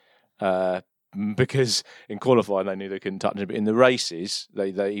Prost. because in qualifying they knew they couldn't touch him, but in the races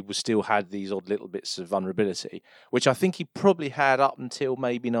they still had these odd little bits of vulnerability, which I think he probably had up until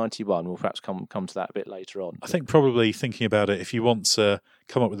maybe 91. We'll perhaps come to that a bit later on. I think probably thinking about it, if you want to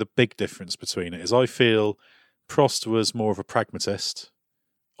come up with a big difference between it, is I feel Prost was more of a pragmatist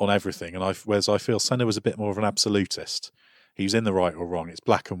on everything, and whereas I feel Senna was a bit more of an absolutist. He was in the right or wrong. It's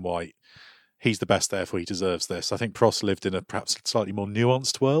black and white. He's the best, therefore he deserves this. I think Prost lived in a perhaps slightly more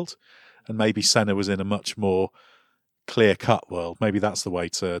nuanced world, and maybe Senna was in a much more clear-cut world. Maybe that's the way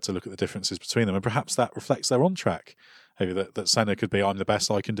to look at the differences between them, and perhaps that reflects their on-track. Maybe that Senna could be, I'm the best,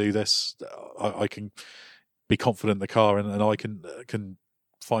 I can do this, I can be confident in the car, and I can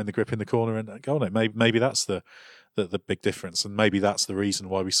find the grip in the corner and go on it. Maybe that's the big difference, and maybe that's the reason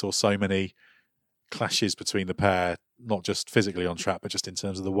why we saw so many clashes between the pair, not just physically on track, but just in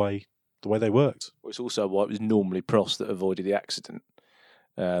terms of the way they worked. Well, it's also why it was normally Prost that avoided the accident,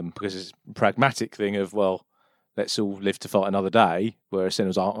 because it's a pragmatic thing of, well, let's all live to fight another day. Whereas Senna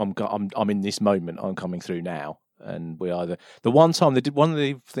was, I'm in this moment, I'm coming through now, and we either the one time one of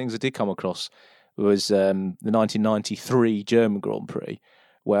the things I did come across was the 1993 German Grand Prix,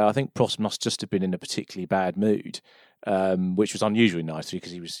 where I think Prost must just have been in a particularly bad mood, which was unusual in 93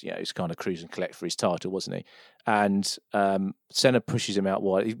 because he was kind of cruise and collect for his title, wasn't he? And Senna pushes him out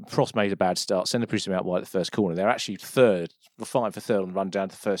wide. Prost made a bad start. Senna pushes him out wide at the first corner. They're actually fighting for third on the run down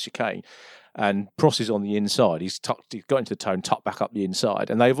to the first chicane. And Prost is on the inside. He's got into the toe and tucked back up the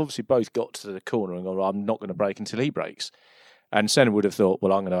inside. And they've obviously both got to the corner and gone, I'm not going to brake until he brakes. And Senna would have thought,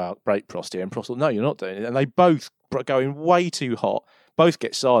 well, I'm going to out-brake Prost here. And Prost thought, no, you're not doing it. And they both go in way too hot. Both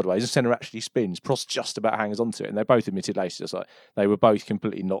get sideways, and Senna actually spins. Prost just about hangs onto it, and they both admitted later it's like they were both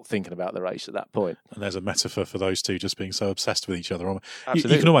completely not thinking about the race at that point. And there's a metaphor for those two just being so obsessed with each other.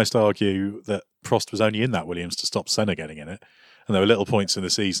 Absolutely. You can almost argue that Prost was only in that Williams to stop Senna getting in it. And there were little points in the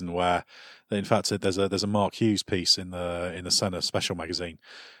season where, in fact, there's a Mark Hughes piece in the Senna Special magazine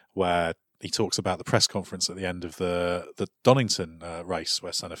where he talks about the press conference at the end of the Donington race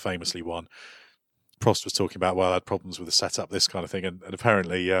where Senna famously won. Prost was talking about, well, I had problems with the setup, this kind of thing, and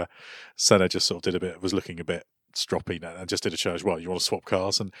apparently Senna just sort of was looking a bit stroppy and just did a charge. Well, you want to swap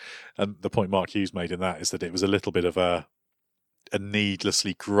cars, and the point Mark Hughes made in that is that it was a little bit of a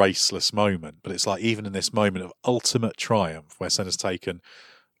needlessly graceless moment, but it's like even in this moment of ultimate triumph, where Senna's taken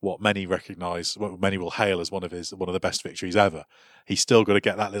what many recognise, what many will hail as one of the best victories ever, he's still got to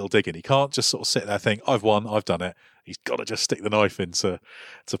get that little dig in. He can't just sort of sit there and think, I've won, I've done it. He's got to just stick the knife into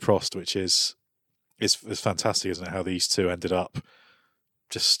Prost, which is. It's fantastic, isn't it, how these two ended up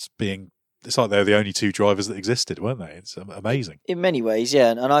just being... It's like they were the only two drivers that existed, weren't they? It's amazing. In many ways, yeah.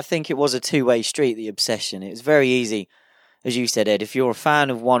 And I think it was a two-way street, the obsession. It was very easy, as you said, Ed, if you're a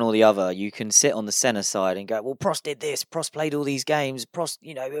fan of one or the other, you can sit on the Senna side and go, well, Prost did this, Prost played all these games, Prost,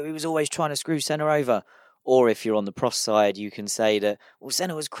 he was always trying to screw Senna over. Or if you're on the Prost side, you can say that, well,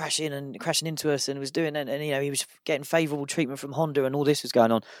 Senna was crashing into us and was doing it, and he was getting favourable treatment from Honda and all this was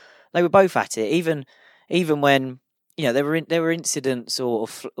going on. They were both at it, even when there were incidents or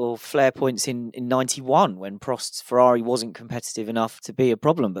flare points in 91 when Prost's Ferrari wasn't competitive enough to be a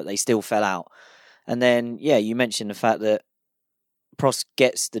problem, but they still fell out. And then you mentioned the fact that Prost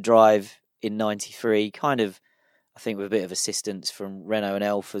gets the drive in 93, kind of I think with a bit of assistance from Renault and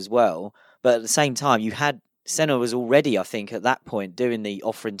Elf as well. But at the same time, you had Senna was already, I think, at that point doing the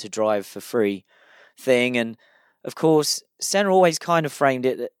offering to drive for free thing, and of course, Senna always kind of framed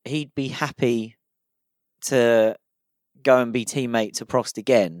it that he'd be happy to go and be teammate to Prost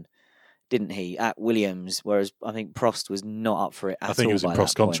again, didn't he, at Williams? Whereas I think Prost was not up for it at all. I think it was in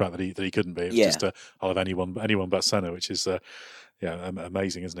Prost's contract point. that he couldn't be. It was just I'll have anyone but Senna, which is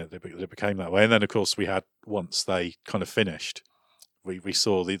amazing, isn't it? That it became that way. And then of course we had, once they kind of finished, we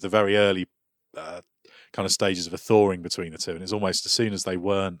saw the very early kind of stages of a thawing between the two, and it's almost as soon as they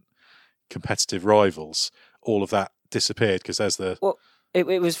weren't competitive rivals, all of that disappeared because there's the... Well, it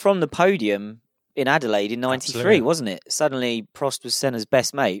was from the podium in Adelaide in 93, absolutely, wasn't it? Suddenly Prost was Senna's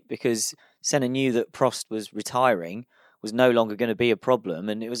best mate because Senna knew that Prost was retiring, was no longer going to be a problem,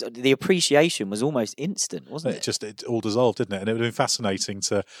 and it was the appreciation was almost instant, wasn't it? It all dissolved, didn't it? And it would have been fascinating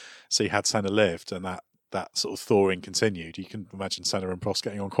to see had Senna lived and that sort of thawing continued. You can imagine Senna and Prost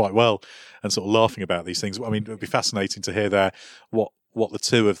getting on quite well and sort of laughing about these things. I mean, it would be fascinating to hear what the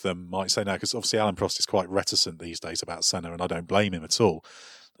two of them might say now, because obviously Alain Prost is quite reticent these days about Senna, and I don't blame him at all,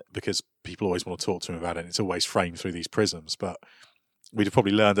 because people always want to talk to him about it, and it's always framed through these prisms. But we'd have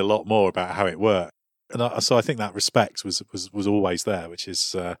probably learned a lot more about how it worked. And so I think that respect was always there, which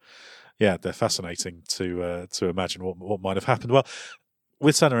is, they're fascinating to imagine what might have happened. Well,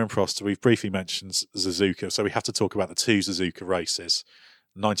 with Senna and Prost, we've briefly mentioned Suzuka, so we have to talk about the two Suzuka races.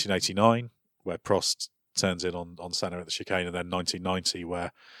 1989, where Prost turns in on Senna at the chicane, and then 1990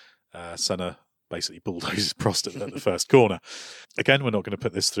 where Senna basically bulldozes Prost at the first corner. Again, we're not going to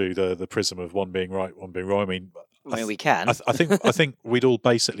put this through the prism of one being right, one being wrong. I mean, we can. I think we'd all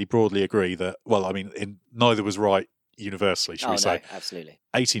basically broadly agree that, well, I mean, neither was right universally, should we say? No, absolutely.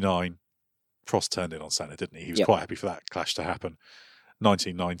 89, Prost turned in on Senna, didn't he? He was Yep. quite happy for that clash to happen.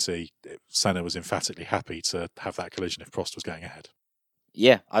 1990, Senna was emphatically happy to have that collision if Prost was going ahead.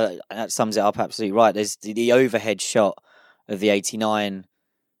 Yeah, that sums it up absolutely right. There's the overhead shot of the 89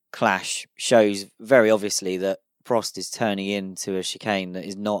 clash shows very obviously that Prost is turning into a chicane that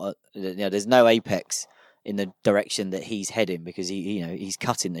is not, there's no apex in the direction that he's heading, because he's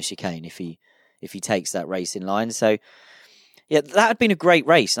cutting the chicane if he takes that race in line. So yeah, that had been a great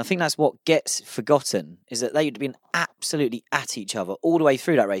race, and I think that's what gets forgotten, is that they'd been absolutely at each other all the way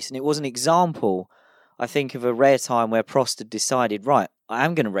through that race, and it was an example, I think, of a rare time where Prost had decided, right, I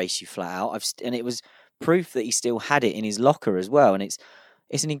am going to race you flat out, and it was proof that he still had it in his locker as well. And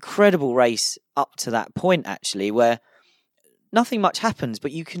it's an incredible race up to that point, actually, where nothing much happens,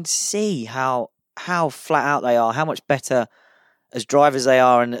 but you can see how flat out they are, how much better as drivers they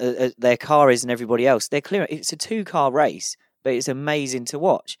are, and their car is than everybody else. They're clear. It's a 2-car race, but it's amazing to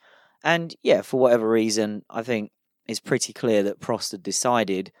watch. And yeah, for whatever reason, I think it's pretty clear that Prost had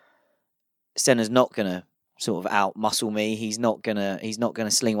decided Senna's not going to sort of out-muscle me. He's not gonna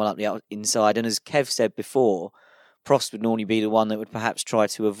sling one up the inside. And as Kev said before, Prost would normally be the one that would perhaps try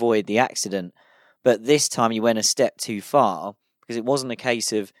to avoid the accident. But this time he went a step too far, because it wasn't a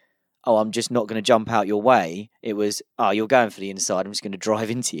case of, oh, I'm just not going to jump out your way. It was, oh, you're going for the inside, I'm just going to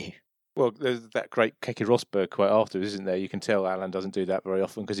drive into you. Well, there's that great Keke Rosberg quote afterwards, isn't there? You can tell Alan doesn't do that very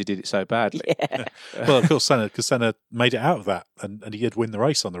often because he did it so badly. Yeah. Well, of course, Senna made it out of that, and he did win the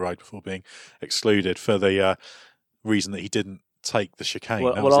race on the road before being excluded for the reason that he didn't take the chicane.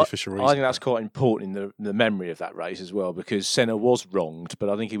 That was the official reason. I think that's quite important in the memory of that race as well, because Senna was wronged, but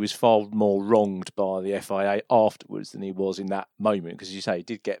I think he was far more wronged by the FIA afterwards than he was in that moment, because as you say, he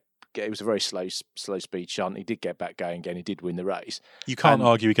did get it was a very slow speed shunt. He did get back going again. He did win the race. You can't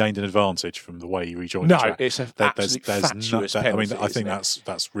argue he gained an advantage from the way he rejoined the track. No, it's an absolute fatuous penalty. I think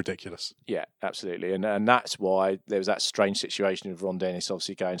that's ridiculous. Yeah, absolutely. And that's why there was that strange situation of Ron Dennis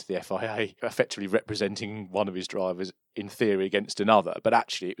obviously going to the FIA, effectively representing one of his drivers in theory against another, but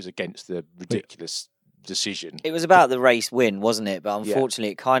actually it was against the ridiculous decision. It was about the race win, wasn't it? But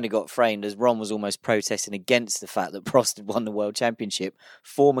unfortunately, it kind of got framed as Ron was almost protesting against the fact that Prost had won the World Championship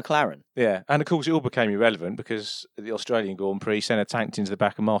for McLaren. Yeah, and of course it all became irrelevant because the Australian Grand Prix, Senna tanked into the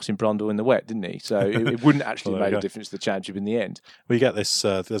back of Martin Brundle in the wet, didn't he? So it wouldn't actually make a difference to the championship in the end. Well, you get this,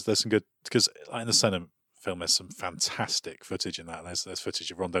 there's some good, because in the Senna film there's some fantastic footage in that. There's footage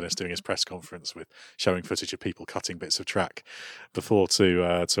of Ron Dennis doing his press conference with showing footage of people cutting bits of track before to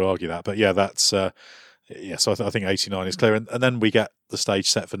argue that. But yeah, that's... so I think 89 is clear. And then we get the stage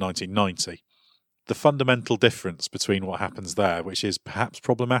set for 1990. The fundamental difference between what happens there, which is perhaps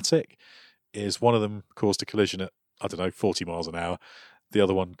problematic, is one of them caused a collision at, 40 miles an hour. The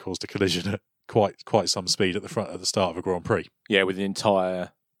other one caused a collision at quite some speed at the start of a Grand Prix. Yeah, with the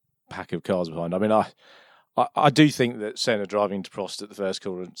entire pack of cars behind. I mean, I do think that Senna driving to Prost at the first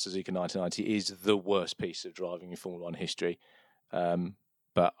corner in Suzuka 1990 is the worst piece of driving in Formula One history.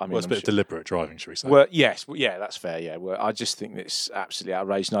 But I mean, it's a bit of deliberate driving, should we say? Well, yes, yeah, that's fair. Yeah, well, I just think it's absolutely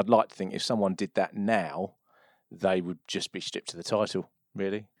outrageous, and I'd like to think if someone did that now, they would just be stripped of the title.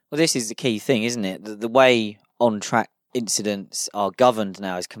 Really. Well, this is the key thing, isn't it? The way on-track incidents are governed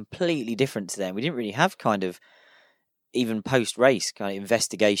now is completely different to them. We didn't really have kind of even post-race kind of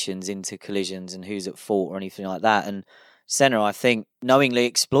investigations into collisions and who's at fault or anything like that. And Senna, I think, knowingly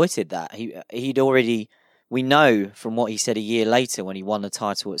exploited that. He'd already. We know from what he said a year later when he won the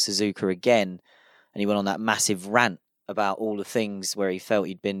title at Suzuka again, and he went on that massive rant about all the things where he felt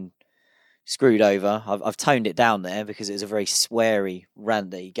he'd been screwed over. I've toned it down there because it was a very sweary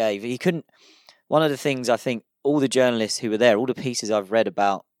rant that he gave. He couldn't. One of the things I think all the journalists who were there, all the pieces I've read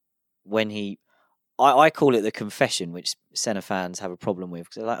about when I call it the confession, which Senna fans have a problem with,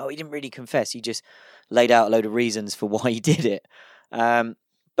 because they're like, oh, he didn't really confess. He just laid out a load of reasons for why he did it.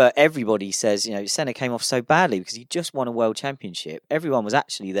 But everybody says, Senna came off so badly because he just won a world championship. Everyone was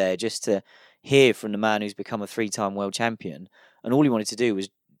actually there just to hear from the man who's become a 3-time world champion. And all he wanted to do was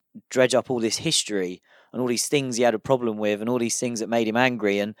dredge up all this history and all these things he had a problem with and all these things that made him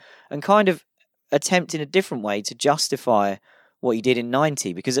angry and kind of attempt in a different way to justify what he did in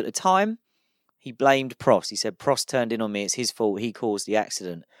 90. Because at the time, he blamed Prost. He said, Prost turned in on me. It's his fault. He caused the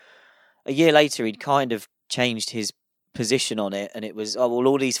accident. A year later, he'd kind of changed his position on it, and it was,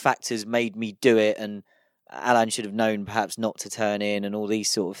 all these factors made me do it, and Alan should have known perhaps not to turn in, and all these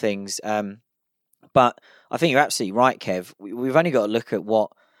sort of things. But I think you're absolutely right, Kev. We've only got to look at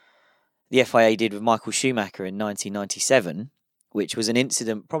what the FIA did with Michael Schumacher in 1997, which was an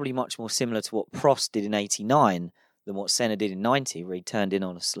incident probably much more similar to what Prost did in 89 than what Senna did in 90, where he turned in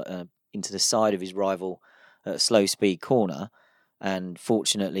on into the side of his rival at a slow speed corner. And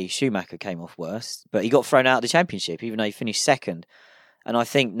fortunately, Schumacher came off worse, but he got thrown out of the championship, even though he finished second. And I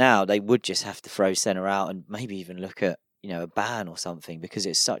think now they would just have to throw Senna out and maybe even look at, a ban or something, because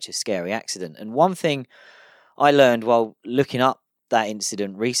it's such a scary accident. And one thing I learned while looking up that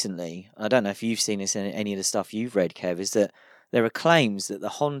incident recently, I don't know if you've seen this in any of the stuff you've read, Kev, is that there are claims that the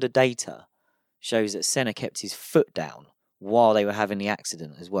Honda data shows that Senna kept his foot down while they were having the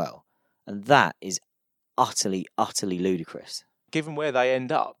accident as well. And that is utterly, utterly ludicrous. Given where they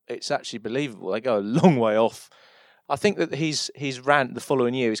end up, it's actually believable. They go a long way off. I think that his rant the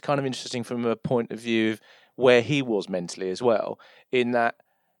following year is kind of interesting from a point of view of where he was mentally as well, in that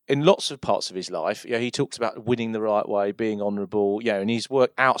in lots of parts of his life, he talks about winning the right way, being honourable, and his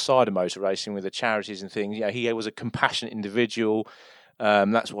work outside of motor racing with the charities and things. He was a compassionate individual.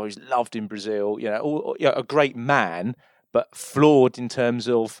 That's why he's loved in Brazil. A great man, but flawed in terms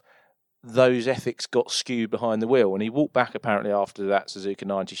of those ethics got skewed behind the wheel. And he walked back apparently after that Suzuka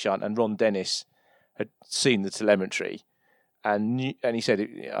 90 shunt, and Ron Dennis had seen the telemetry, and he said,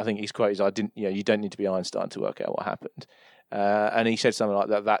 I think his quote is, you don't need to be Einstein to work out what happened. And he said something like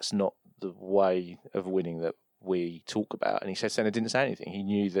that, that's not the way of winning that we talk about. And he said Senna didn't say anything. He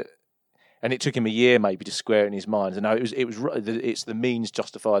knew that, and it took him a year maybe to square it in his mind. And no, it's the means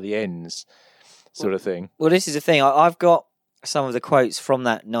justify the ends sort of thing. Well, this is the thing. I've got some of the quotes from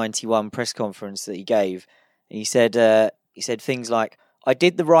that 91 press conference that he gave. And he said things like, I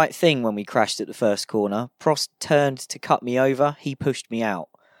did the right thing when we crashed at the first corner. Prost turned to cut me over. He pushed me out.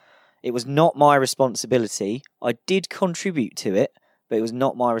 It was not my responsibility. I did contribute to it, but it was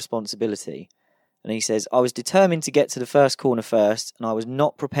not my responsibility. And he says, I was determined to get to the first corner first, and I was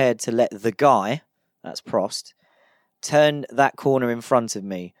not prepared to let the guy, that's Prost, turn that corner in front of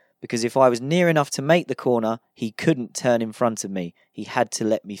me. Because if I was near enough to make the corner, he couldn't turn in front of me. He had to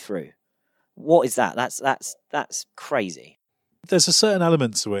let me through. What is that? That's crazy. There's a certain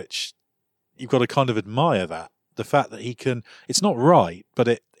element to which you've got to kind of admire that. The fact that he can, it's not right, but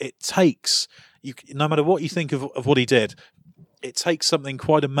it takes, no matter what you think of what he did, it takes something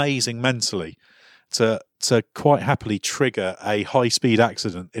quite amazing mentally to quite happily trigger a high-speed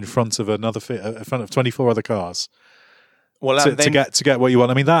accident in front of in front of 24 other cars. Well, to get what you want.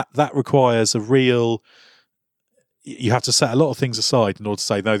 I mean, that requires a real. You have to set a lot of things aside in order to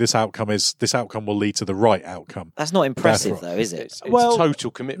say, no, this outcome will lead to the right outcome. That's not impressive, though, is it? It's total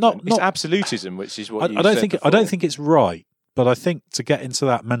commitment. It's absolutism, which is what I don't think it's right, but I think to get into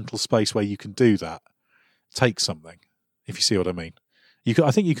that mental space where you can do that takes something. If you see what I mean, I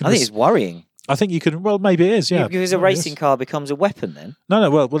think it's worrying. I think you can. Well, maybe it is. Yeah, because a racing car becomes a weapon. Then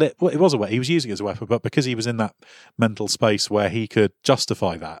no. Well, it was a weapon. He was using it as a weapon, but because he was in that mental space where he could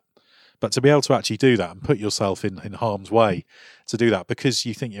justify that. But to be able to actually do that and put yourself in harm's way to do that because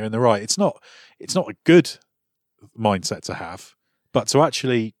you think you're in the right, it's not a good mindset to have. But to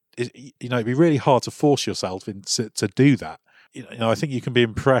actually, it'd be really hard to force yourself to do that. I think you can be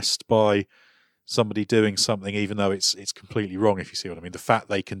impressed by somebody doing something even though it's completely wrong. If you see what I mean, the fact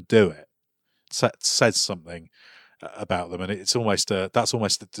they can do it says something about them, and that's almost a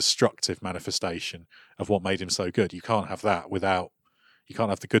destructive manifestation of what made him so good. You can't have that without. You can't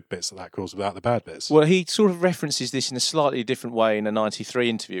have the good bits that caused without the bad bits. Well, he sort of references this in a slightly different way in a 93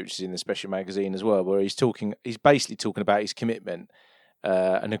 interview, which is in the Special magazine as well, where he's basically talking about his commitment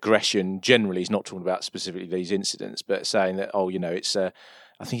and aggression. Generally, he's not talking about specifically these incidents, but saying that, it's, I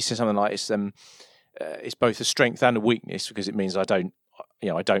think he said something like it's both a strength and a weakness because it means I don't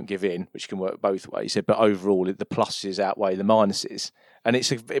give in, which can work both ways. He said, but overall, the pluses outweigh the minuses. And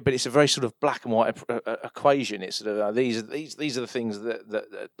it's a very sort of black and white equation. It's sort of these are the things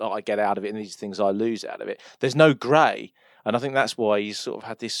that I get out of it, and these things I lose out of it. There's no grey, and I think that's why he's sort of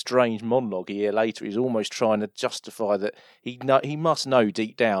had this strange monologue a year later. He's almost trying to justify that he must know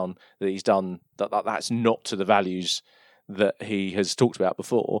deep down that he's done that's not to the values that he has talked about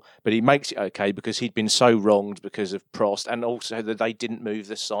before, but he makes it okay because he'd been so wronged because of Prost, and also that they didn't move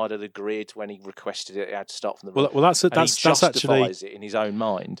the side of the grid when he requested it. He had to start from the right. Well, that's justifies actually it in his own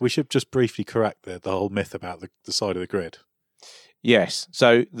mind. We should just briefly correct the whole myth about the side of the grid. Yes,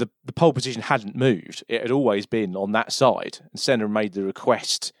 so the pole position hadn't moved; it had always been on that side, and Senna made the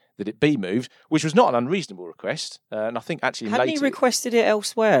request that it be moved, which was not an unreasonable request. And I think actually hadn't he requested it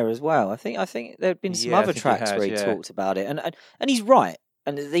elsewhere as well? I think there had been some other tracks where he talked about it, and he's right.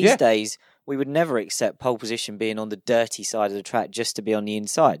 And these days we would never accept pole position being on the dirty side of the track just to be on the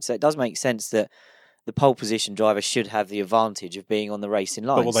inside. So it does make sense that the pole position driver should have the advantage of being on the racing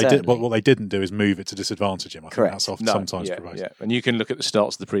line. But what they didn't do is move it to disadvantage him. I think that's often sometimes proposed. Yeah, and you can look at the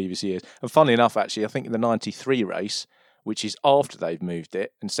starts of the previous years. And funnily enough, actually, I think in the 93 race, which is after they've moved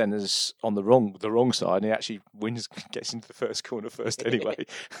it, and Senna's on the wrong side, and he actually gets into the first corner first anyway.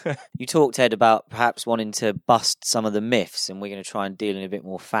 You talked, Ed, about perhaps wanting to bust some of the myths, and we're going to try and deal in a bit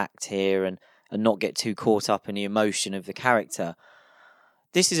more fact here and not get too caught up in the emotion of the character.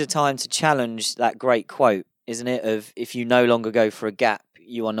 This is a time to challenge that great quote, isn't it, of if you no longer go for a gap,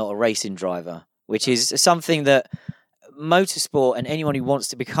 you are not a racing driver, which is something that motorsport and anyone who wants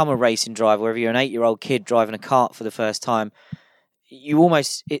to become a racing driver, whether you're an 8-year-old kid driving a kart for the first time,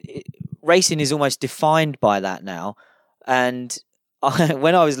 racing is almost defined by that now. And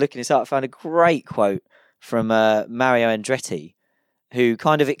when I was looking this up, I found a great quote from Mario Andretti, who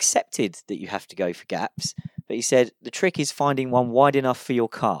kind of accepted that you have to go for gaps. But he said, the trick is finding one wide enough for your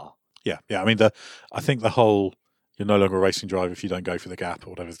car. Yeah. I mean, I think the whole you're no longer a racing driver if you don't go for the gap,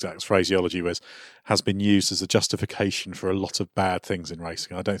 or whatever the exact phraseology was, has been used as a justification for a lot of bad things in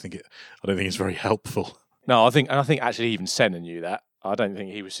racing. I don't think it's very helpful. No, I think actually even Senna knew that. I don't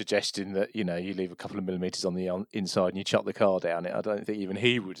think he was suggesting that, you leave a couple of millimetres on the inside and you chuck the car down it. I don't think even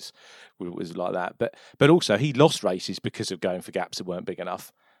he was like that. But also he lost races because of going for gaps that weren't big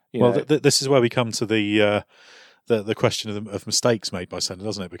enough. This is where we come to the question of mistakes made by Senna,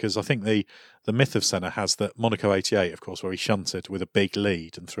 doesn't it? Because I think the myth of Senna has that Monaco 88, of course, where he shunted with a big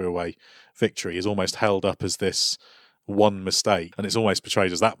lead and threw away victory, is almost held up as this one mistake, and it's almost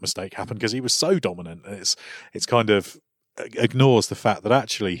portrayed as that mistake happened because he was so dominant. And it's kind of ignores the fact that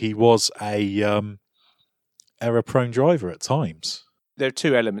actually he was a error-prone driver at times. There are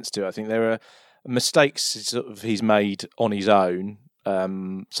two elements to it. I think there are mistakes he's made on his own.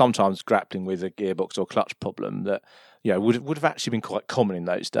 Sometimes grappling with a gearbox or clutch problem that would have actually been quite common in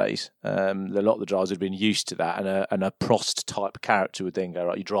those days. A lot of the drivers had been used to that, and a Prost type character would then go,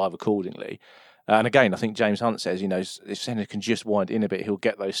 right, you drive accordingly. And again, I think James Hunt says, if Senna can just wind in a bit, he'll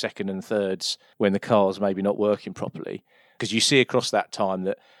get those second and thirds when the car's maybe not working properly. Because you see across that time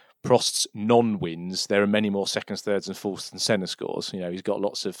that Prost's non-wins, there are many more seconds, thirds and fourths than Senna scores. He's got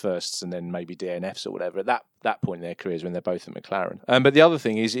lots of firsts and then maybe DNFs or whatever at that point in their careers when they're both at McLaren. But the other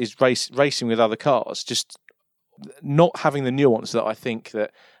thing is racing with other cars, just not having the nuance that I think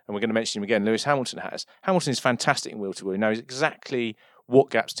that, and we're going to mention him again, Lewis Hamilton has. Hamilton is fantastic in wheel-to-wheel. He knows exactly what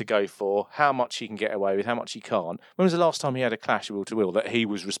gaps to go for, how much he can get away with, how much he can't. When was the last time he had a clash wheel-to-wheel that he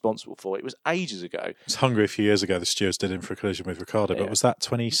was responsible for? It was ages ago. It was Hungary a few years ago. The stewards did him for a collision with Ricciardo, but was that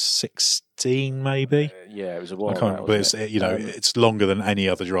 2016 maybe? Yeah, it was a while. I can't remember, but it's longer than any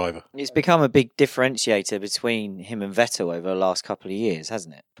other driver. It's become a big differentiator between him and Vettel over the last couple of years,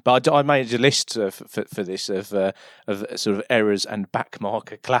 hasn't it? But I made a list for this of sort of errors and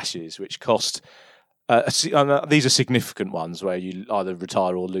backmarker clashes, which cost... these are significant ones where you either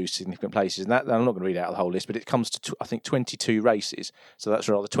retire or lose significant places. And I'm not going to read out the whole list, but it comes to, I think, 22 races. So that's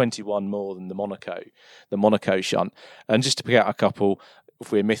rather 21 more than the Monaco shunt. And just to pick out a couple,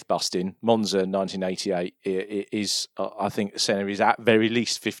 if we're myth-busting, Monza 1988 is, I think, Senna is at very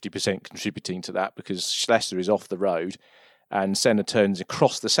least 50% contributing to that because Schlesser is off the road. And Senna turns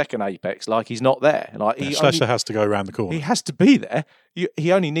across the second apex like he's not there. Schlesser has to go around the corner. He has to be there.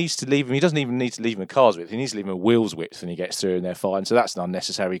 He only needs to leave him. He doesn't even need to leave him a car's width. He needs to leave him a wheel's width when he gets through and they're fine. So that's an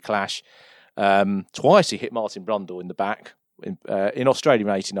unnecessary clash. Twice he hit Martin Brundle in the back. In Australia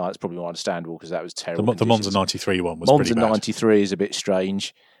in 89, it's probably more understandable because that was terrible. The Monza 93 one was pretty bad. Monza 93 is a bit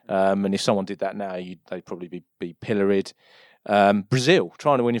strange. And if someone did that now, they'd probably be pilloried. Brazil,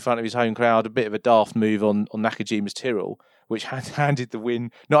 trying to win in front of his home crowd, a bit of a daft move on Nakajima's Tyrrell, which handed the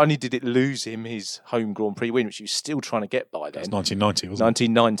win. Not only did it lose him his home Grand Prix win, which he was still trying to get by then. It was 1990, wasn't it?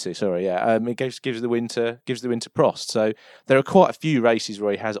 1990, sorry, yeah. It gives the win to Prost. So there are quite a few races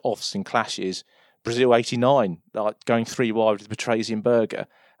where he has offs and clashes. Brazil 89, like going 3 wide with Patrese and Berger,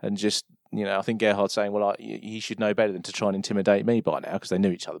 and just I think Gerhard saying, well, he should know better than to try and intimidate me by now because they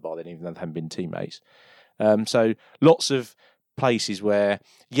knew each other by then, even though they hadn't been teammates. So lots of places where,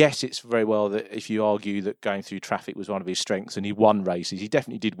 yes, it's very well that if you argue that going through traffic was one of his strengths and he won races, he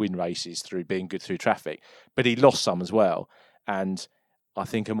definitely did win races through being good through traffic, but he lost some as well. And I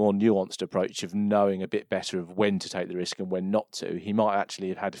think a more nuanced approach of knowing a bit better of when to take the risk and when not to, he might actually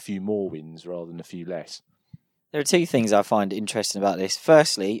have had a few more wins rather than a few less. There are two things I find interesting about this.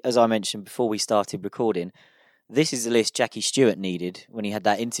 Firstly, as I mentioned before we started recording, this is the list Jackie Stewart needed when he had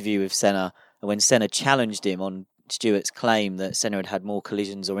that interview with Senna and when Senna challenged him on Stewart's claim that Senna had more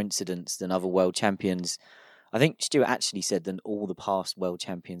collisions or incidents than other world champions I think Stewart actually said than all the past world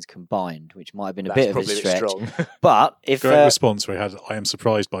champions combined, which might have been a That's bit of a probably stretch. strong. But if Great response we had. I am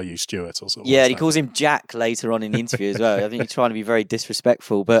surprised by you, Stuart. Or sort of yeah, he calls him Jack later on in the interview as well. I think he's trying to be very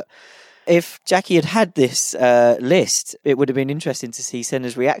disrespectful. But if Jackie had this list, it would have been interesting to see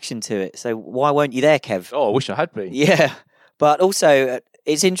Senna's reaction to it. So why weren't you there, Kev? Oh, I wish I had been. Yeah, but also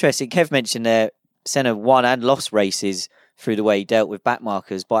it's interesting. Kev mentioned there Senna won and lost races through the way he dealt with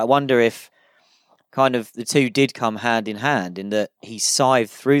backmarkers. But I wonder if kind of the two did come hand in hand in that he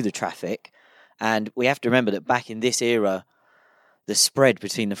scythed through the traffic. And we have to remember that back in this era, the spread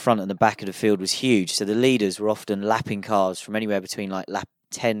between the front and the back of the field was huge. So the leaders were often lapping cars from anywhere between like lap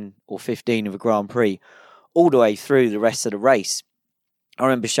 10 or 15 of a Grand Prix all the way through the rest of the race. I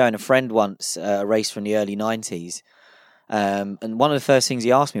remember showing a friend once a race from the early 90s. And one of the first things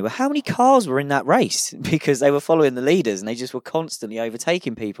he asked me were how many cars were in that race, because they were following the leaders and they just were constantly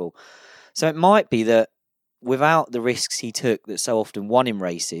overtaking people. So it might be that without the risks he took that so often won in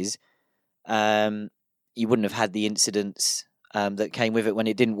races, you wouldn't have had the incidents that came with it when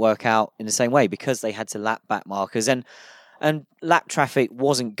it didn't work out in the same way, because they had to lap back markers. And lap traffic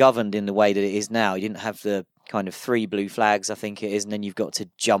wasn't governed in the way that it is now. You didn't have the kind of 3 blue flags, I think it is, and then you've got to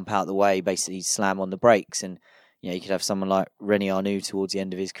jump out the way, basically slam on the brakes. And you could have someone like René Arnoux towards the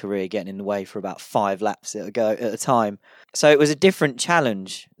end of his career getting in the way for about 5 laps at a time. So it was a different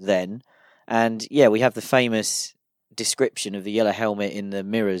challenge then. And yeah, we have the famous description of the yellow helmet in the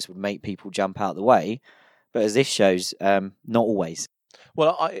mirrors would make people jump out the way. But as this shows, not always.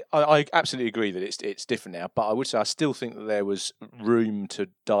 Well, I absolutely agree that it's different now, but I would say I still think that there was room to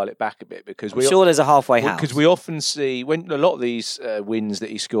dial it back a bit, because I'm sure there's a halfway house. Because we often see when a lot of these wins that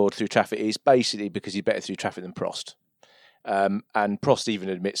he scored through traffic is basically because he's better through traffic than Prost, and Prost even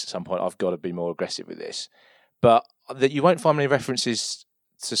admits at some point I've got to be more aggressive with this, but that you won't find many references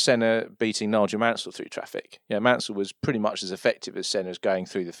to Senna beating Nigel Mansell through traffic. Mansell was pretty much as effective as Senna's going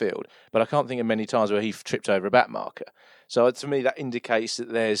through the field, but I can't think of many times where he tripped over a back marker. So to me, that indicates that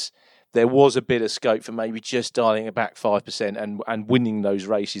there was a bit of scope for maybe just dialing it back 5% and winning those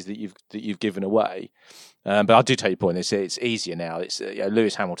races that you've given away. But I do take your point. It's easier now. It's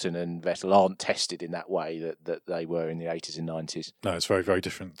Lewis Hamilton and Vettel aren't tested in that way that they were in the 80s and 90s. No, it's a very, very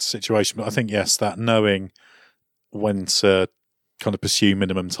different situation. But I think, yes, that knowing when to kind of pursue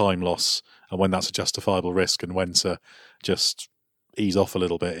minimum time loss and when that's a justifiable risk and when to just ease off a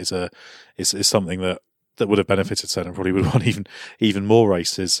little bit is something that would have benefited Senna and probably would have won even more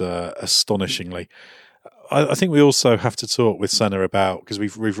races, astonishingly. I think we also have to talk with Senna about, because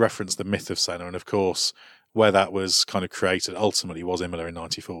we've referenced the myth of Senna, and of course where that was kind of created ultimately was Imola in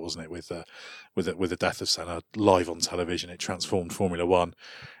 '94, wasn't it? With the death of Senna live on television, it transformed Formula One,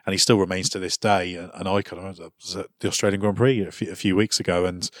 and he still remains to this day an icon. I was at the Australian Grand Prix a few weeks ago,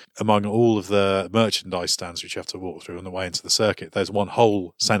 and among all of the merchandise stands which you have to walk through on the way into the circuit, there's one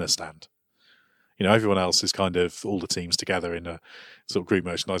whole Senna stand. Everyone else is kind of all the teams together in a sort of group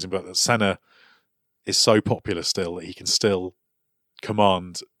merchandising, but Senna is so popular still that he can still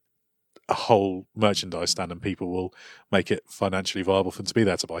command a whole merchandise stand, and people will make it financially viable for them to be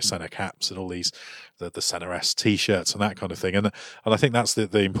there to buy Senna caps and all these the Senna-esque t-shirts and that kind of thing. And I think that's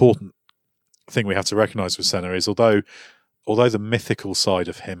the important thing we have to recognise with Senna is although the mythical side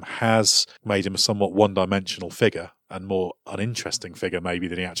of him has made him a somewhat one-dimensional figure and more uninteresting figure maybe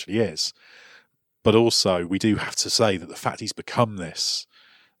than he actually is, but also we do have to say that the fact he's become this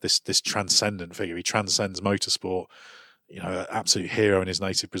transcendent figure, he transcends motorsport. An absolute hero in his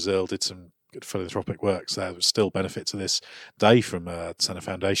native Brazil, did some good philanthropic works there that still benefit to this day from Senna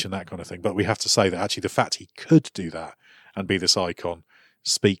Foundation, that kind of thing. But we have to say that actually the fact he could do that and be this icon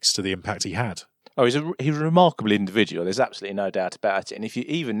speaks to the impact he had. Oh, he's a remarkable individual. There's absolutely no doubt about it. And if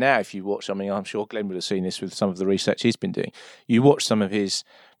you watch, I'm sure Glenn would have seen this with some of the research he's been doing. You watch some of his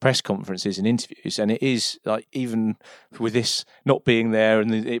press conferences and interviews, and it is like, even with this not being there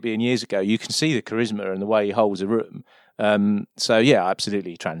and it being years ago, you can see the charisma and the way he holds a room. So yeah,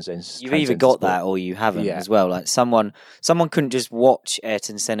 absolutely transcends. You've either got that or you haven't as well. Like someone couldn't just watch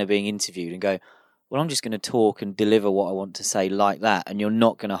Ayrton Senna being interviewed and go, well, I'm just going to talk and deliver what I want to say like that, and you're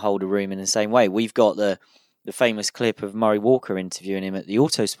not going to hold a room in the same way. We've got the famous clip of Murray Walker interviewing him at the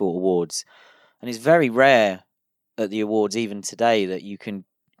Autosport Awards, and it's very rare at the awards even today that you can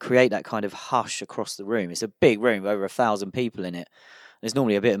create that kind of hush across the room. It's a big room, over 1,000 people in it. There's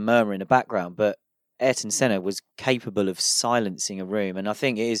normally a bit of murmur in the background, but Ayrton Senna was capable of silencing a room, and I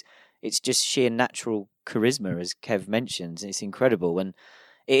think it's just sheer natural charisma, as Kev mentions. It's incredible, and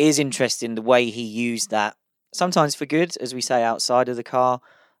it is interesting the way he used that, sometimes for good, as we say, outside of the car,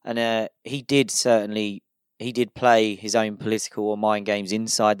 and he did certainly he did play his own political or mind games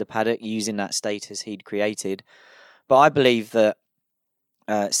inside the paddock, using that status he'd created. But I believe that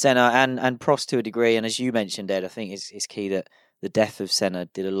Senna and Prost to a degree, and as you mentioned, Ed, I think it's key that the death of Senna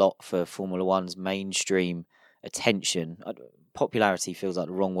did a lot for Formula One's mainstream attention. Popularity feels like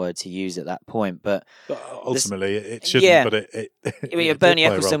the wrong word to use at that point, but ultimately it shouldn't. But it Bernie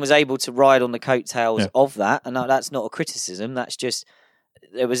Ecclestone was able to ride on the coattails of that, and that's not a criticism. That's just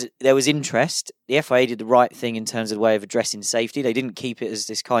there was interest. The FIA did the right thing in terms of the way of addressing safety. They didn't keep it as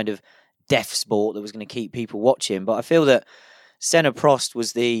this kind of deaf sport that was going to keep people watching. But I feel that Senna Prost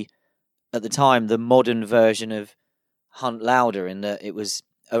was at the time the modern version of Hunt Lauda, in that it was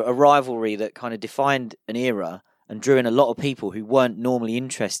a rivalry that kind of defined an era and drew in a lot of people who weren't normally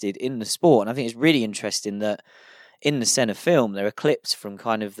interested in the sport. And I think it's really interesting that in the Senna film, there are clips from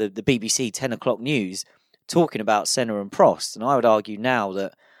kind of the BBC 10 o'clock news talking about Senna and Prost. And I would argue now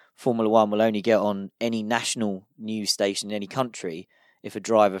that Formula One will only get on any national news station in any country if a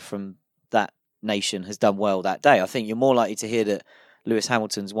driver from that nation has done well that day. I think you're more likely to hear that Lewis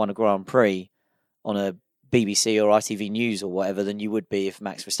Hamilton's won a Grand Prix on a BBC or ITV News or whatever than you would be if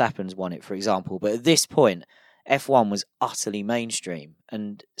Max Verstappen's won it, for example. But at this point, F1 was utterly mainstream,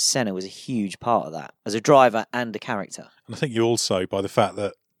 and Senna was a huge part of that as a driver and a character. And I think you also, by the fact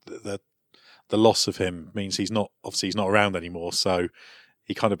that the loss of him means he's not around anymore, so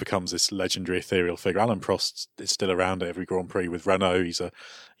he kind of becomes this legendary ethereal figure. Alain Prost is still around at every Grand Prix with Renault. He's to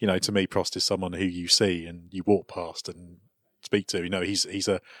me, Prost is someone who you see and you walk past and speak to.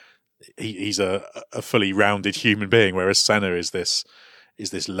 He's a fully rounded human being, whereas Senna is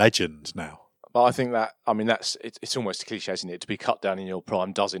this legend now. But I think it's almost a cliche, isn't it? To be cut down in your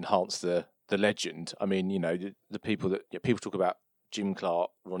prime does enhance the legend. I mean, the people people talk about Jim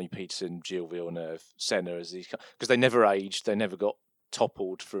Clark, Ronnie Peterson, Gilles Villeneuve, Senna as these, because they never aged, they never got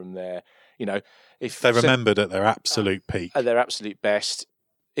toppled from their, if they remembered at their absolute peak, at their absolute best.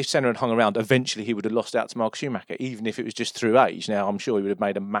 If Senna had hung around, eventually he would have lost out to Michael Schumacher, even if it was just through age. Now, I'm sure he would have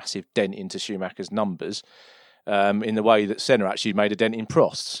made a massive dent into Schumacher's numbers in the way that Senna actually made a dent in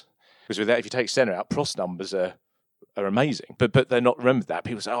Prost's. Because with that, if you take Senna out, Prost's numbers are amazing. But they're not remembered that.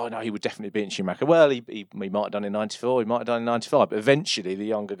 People say, oh, no, he would definitely beat Schumacher. Well, he might have done in 94, he might have done in 95. But eventually the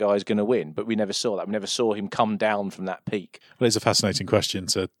younger guy is going to win. But we never saw that. We never saw him come down from that peak. Well, it's a fascinating question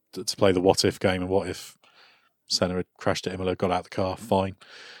to play the what-if game. And what if Senna had crashed at Imola, got out of the car, fine,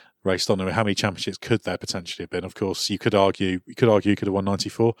 raced on. How many championships could there potentially have been? Of course, you could argue he could have won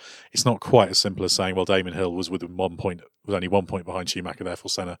 94. It's not quite as simple as saying, well, Damon Hill was only 1 point behind Schumacher, therefore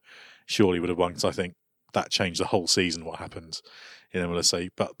Senna surely would have won, because I think that changed the whole season, what happened in Imola.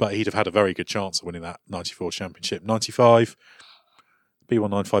 But he'd have had a very good chance of winning that 94 championship. 95,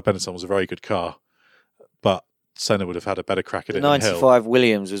 B195 Benetton was a very good car, but Senna would have had a better crack at it than Hill. 95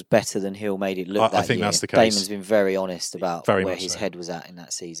 Williams was better than Hill made it look I think year. That's the case. Damon's been very honest about very where his head was at in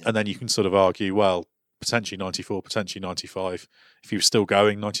that season. And then you can sort of argue, well, potentially 94, potentially 95. If he was still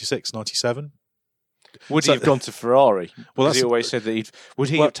going, 96, 97. Would he have gone to Ferrari? Well, he always said that would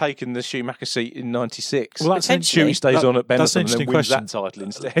he have taken the Schumacher seat in 96? Well, Schumacher stays on at Benetton and then wins question. that title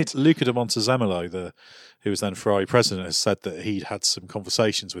instead. Luca de Montezemolo, who was then Ferrari president, has said that he'd had some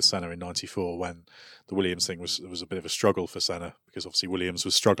conversations with Senna in 94 when the Williams thing was a bit of a struggle for Senna, because obviously Williams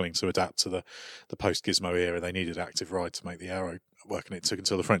was struggling to adapt to the post-Gizmo era. They needed active ride to make the aero work, and it took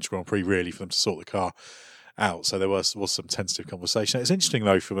until the French Grand Prix really for them to sort the car out. So there was some tentative conversation. It's interesting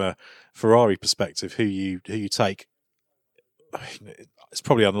though, from a Ferrari perspective, who you take. I mean, it's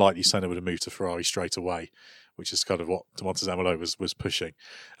probably unlikely Senna would have moved to Ferrari straight away, which is kind of what de Montezemolo was pushing,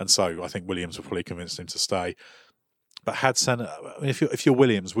 and so I think Williams would probably convince him to stay. But had Senna, I mean, if you're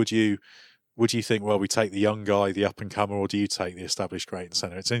Williams, would you think, well, we take the young guy, the up and comer, or do you take the established great in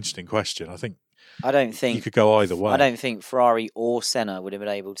Senna? It's an interesting question. I don't think you could go either way. I don't think Ferrari or Senna would have been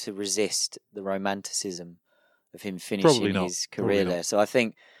able to resist the romanticism of him finishing his career there. So I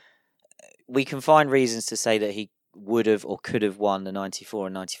think we can find reasons to say that he would have or could have won the 94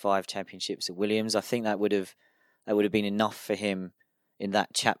 and 95 championships at Williams. I think that would have been enough for him in that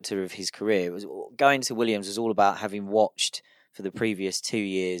chapter of his career. It was going to Williams was all about having watched for the previous 2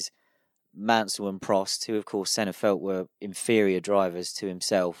 years Mansell and Prost, who of course Senna felt were inferior drivers to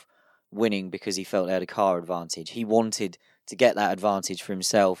himself, winning because he felt they had a car advantage. He wanted to get that advantage for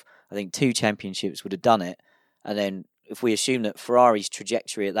himself. I think 2 championships would have done it. And then if we assume that Ferrari's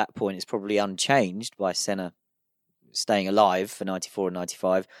trajectory at that point is probably unchanged by Senna staying alive for 94 and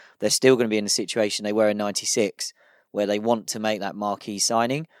 95, they're still going to be in the situation they were in 96, where they want to make that marquee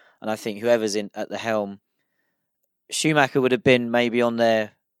signing. And I think whoever's at the helm, Schumacher would have been maybe on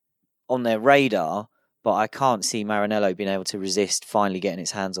their radar, but I can't see Maranello being able to resist finally getting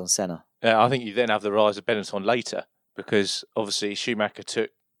its hands on Senna. I think you then have the rise of Benetton later, because obviously Schumacher took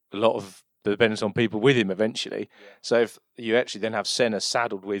a lot of the Benetton people with him eventually. Yeah. So if you actually then have Senna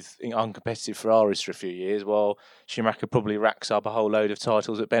saddled with uncompetitive Ferraris for a few years, while Schumacher probably racks up a whole load of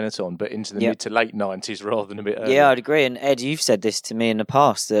titles at Benetton, but into the mid to late 90s rather than a bit earlier. Yeah, I'd agree. And Ed, you've said this to me in the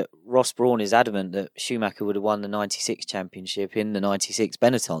past, that Ross Brawn is adamant that Schumacher would have won the 96 championship in the 96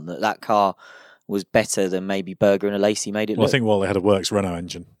 Benetton, that car was better than maybe Berger and Alesi made it look. I think they had a works Renault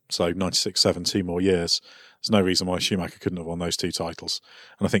engine, so 96-7, 2 more years. There's no reason why Schumacher couldn't have won those 2 titles.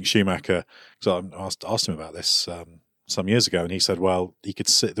 And I think Schumacher, because I asked him about this some years ago, and he said, well, he could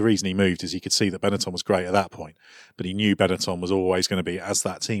see, the reason he moved is he could see that Benetton was great at that point, but he knew Benetton was always going to be, as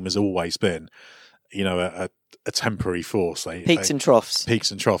that team has always been, a temporary force. Peaks and troughs.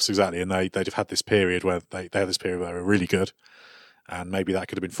 Peaks and troughs, exactly. And they'd have had this period where they had this period where they were really good. And maybe that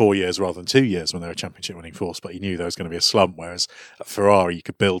could have been 4 years rather than 2 years when they were a championship-winning force. But he knew there was going to be a slump. Whereas at Ferrari, you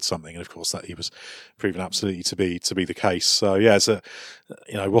could build something, and of course, that he was proven absolutely to be the case. So yeah, it's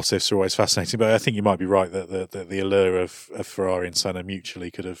what ifs are always fascinating. But I think you might be right that the allure of Ferrari and Senna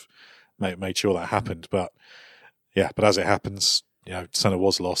mutually could have made sure that happened. But as it happens, Senna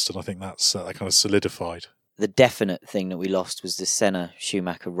was lost, and I think that kind of solidified. The definite thing that we lost was the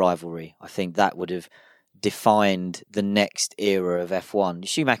Senna-Schumacher rivalry. I think that would have defined the next era of F1.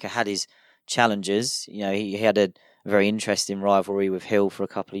 Schumacher had his challenges. He had a very interesting rivalry with Hill for a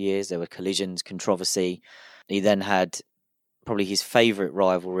couple of years. There were collisions, controversy. He then had probably his favourite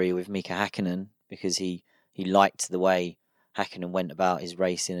rivalry with Mika Häkkinen, because he liked the way Häkkinen went about his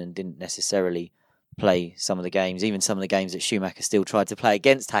racing and didn't necessarily play some of the games, even some of the games that Schumacher still tried to play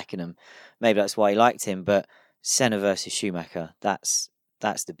against Häkkinen. Maybe that's why he liked him. But Senna versus Schumacher, that's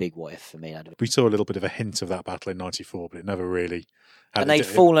the big what if for me. We saw a little bit of a hint of that battle in 94, but it never really... And they'd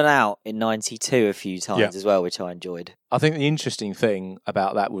fallen out in 92 a few times as well, which I enjoyed. I think the interesting thing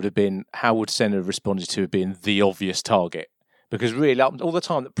about that would have been, how would Senna have responded to being the obvious target? Because really, all the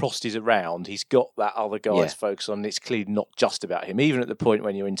time that Prost is around, he's got that other guy to focus on. It's clearly not just about him. Even at the point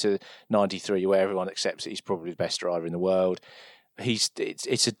when you're into 93, where everyone accepts that he's probably the best driver in the world,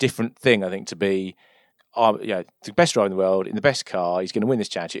 it's a different thing, I think, to be... the best driver in the world, in the best car, he's going to win this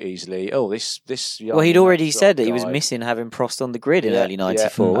championship easily. Oh, this. Well, he'd already said that he was missing having Prost on the grid in early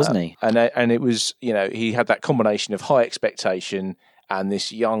 '94, wasn't he? And it was, he had that combination of high expectation and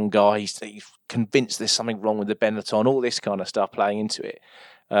this young guy. He's convinced there's something wrong with the Benetton, all this kind of stuff playing into it.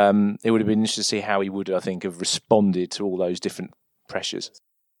 It would have been interesting to see how he would, I think, have responded to all those different pressures.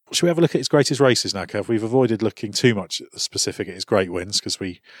 Should we have a look at his greatest races now, Kev? We've avoided looking too much specific at his great wins, because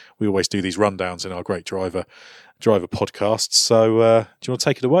we always do these rundowns in our great driver podcasts. So do you want to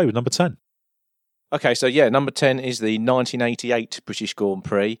take it away with number 10? Okay, so number 10 is the 1988 British Grand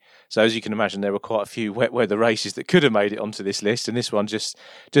Prix. So as you can imagine, there were quite a few wet weather races that could have made it onto this list, and this one just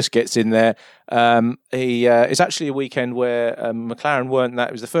gets in there. It's actually a weekend where McLaren weren't that.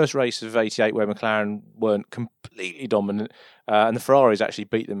 It was the first race of 88 where McLaren weren't completely dominant, and the Ferraris actually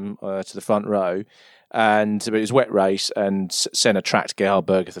beat them to the front row. And it was a wet race, and Senna tracked Gerhard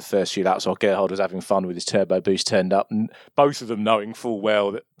Berger for the first few laps while Gerhard was having fun with his turbo boost turned up, and both of them knowing full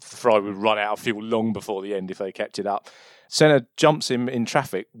well that Ferrari would run out of fuel long before the end if they kept it up. Senna jumps him in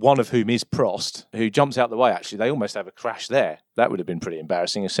traffic, one of whom is Prost, who jumps out the way. Actually, they almost have a crash there. That would have been pretty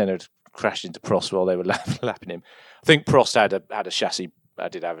embarrassing if Senna had crashed into Prost while they were lapping him. I think Prost had a chassis. I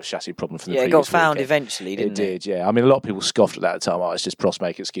did have a chassis problem from the previous it got found weekend. Eventually, didn't it? It did, yeah. I mean, a lot of people scoffed at that at the time. Oh, it's just Prost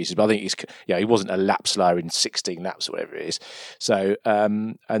making excuses. But I think he wasn't a lap slower in 16 laps or whatever it is. So,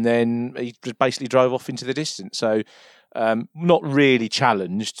 and then he basically drove off into the distance. So, not really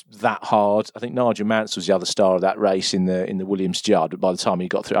challenged that hard. I think Nigel Mansell was the other star of that race in the Williams Judd. But by the time he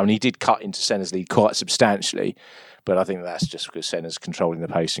got through, I mean, he did cut into Senna's lead quite substantially. But I think that's just because Senna's controlling the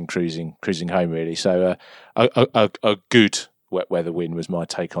pace and cruising home, really. So, a good wet weather win was my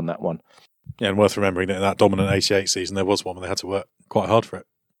take on that one. Yeah, and worth remembering that in that dominant 88 season, there was one where they had to work quite hard for it.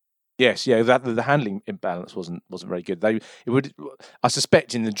 Yes, yeah, the handling imbalance wasn't very good. I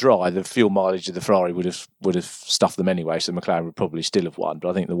suspect in the dry, the fuel mileage of the Ferrari would have stuffed them anyway, so McLaren would probably still have won. But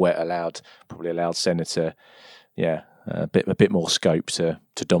I think the wet probably allowed Senna to, a bit more scope to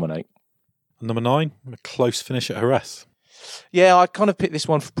dominate. Number 9, a close finish at Jerez. Yeah, I kind of picked this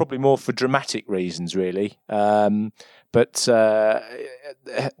one probably more for dramatic reasons, really. But Senna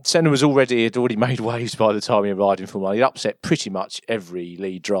had already made waves by the time he arrived in Formula 1. He'd upset pretty much every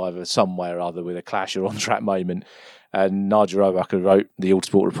lead driver some way or other with a clash or on-track moment. And Nigel Roebuck, wrote the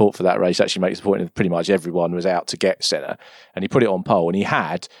Autosport report for that race, actually makes the point that pretty much everyone was out to get Senna. And he put it on pole, and he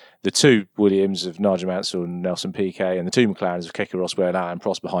had the two Williams of Nigel Mansell and Nelson Piquet and the two McLarens of Keke Rosberg and Alain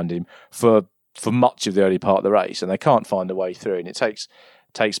Prost behind him for for much of the early part of the race, and they can't find a way through. And it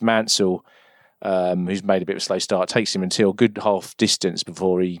takes Mansell, who's made a bit of a slow start, takes him until a good half distance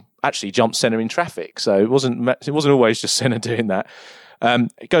before he actually jumps Senna in traffic. So it wasn't always just Senna doing that.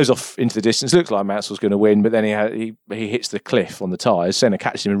 It goes off into the distance. Looks like Mansell's going to win, but then he hits the cliff on the tyres. Senna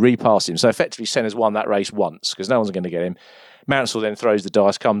catches him and repasses him. So effectively, Senna's won that race once because no one's going to get him. Mansell then throws the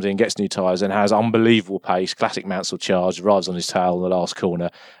dice, comes in, gets new tyres, and has unbelievable pace. Classic Mansell charge, arrives on his tail in the last corner,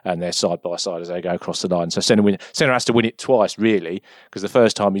 and they're side by side as they go across the line. So Senna has to win it twice, really, because the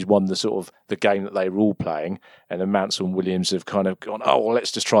first time he's won the game that they were all playing, and then Mansell and Williams have kind of gone, oh, well,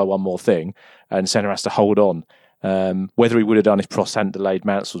 let's just try one more thing, and Senna has to hold on. Whether he would have done if Prost hadn't delayed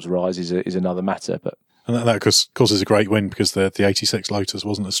Mansell's rise is another matter. But that of course is a great win because the 86 Lotus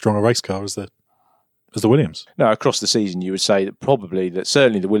wasn't as strong a race car as the Williams. No, across the season you would say that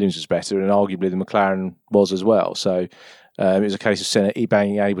certainly the Williams was better and arguably the McLaren was as well. So it was a case of Senna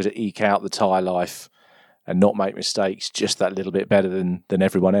being able to eke out the tyre life and not make mistakes just that little bit better than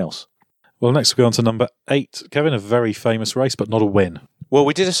everyone else. Well, next we'll go on to number 8. Kevin, a very famous race, but not a win. Well,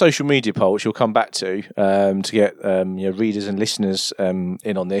 we did a social media poll, which we'll come back to get readers and listeners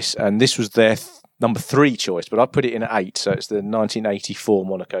in on this. And this was their number 3 choice, but I put it in at 8. So it's the 1984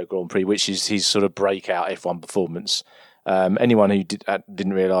 Monaco Grand Prix, which is his sort of breakout F1 performance. Anyone who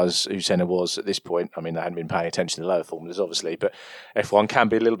didn't realise who Senna was at this point, I mean, they hadn't been paying attention to the lower formulas, obviously, but F1 can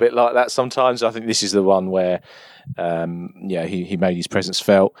be a little bit like that sometimes. I think this is the one where, he made his presence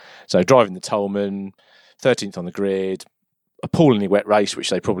felt. So driving the Tolman, 13th on the grid, appallingly wet race,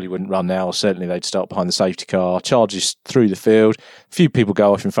 which they probably wouldn't run now, or certainly they'd start behind the safety car, charges through the field, a few people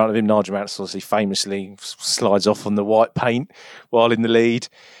go off in front of him. Nigel Mansell famously slides off on the white paint while in the lead.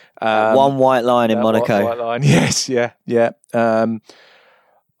 One white line in Monaco. White line, yes, yeah.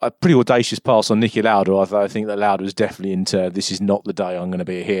 A pretty audacious pass on Niki Lauda. I think that Lauda was definitely into, this is not the day I'm going to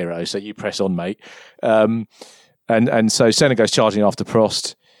be a hero, so you press on, mate. And so Senna goes charging after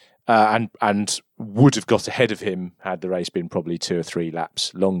Prost, and would have got ahead of him had the race been probably 2 or 3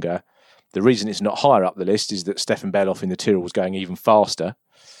 laps longer. The reason it's not higher up the list is that Stefan Bellof in the Tyrrell was going even faster,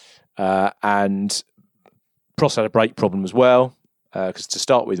 and Prost had a brake problem as well. Because to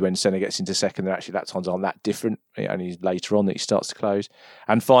start with, when Senna gets into second, actually lap times aren't that different. Only later on that he starts to close.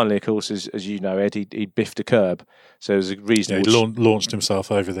 And finally, of course, as you know, Ed, he biffed a curb. So it was a reasonable... Yeah, he launched himself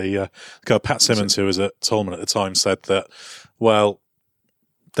over the curb. Pat Simmons, who was at Tolman at the time, said that, well,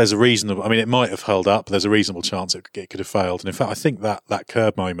 there's a reasonable... I mean, it might have held up, but there's a reasonable chance it could have failed. And in fact, I think that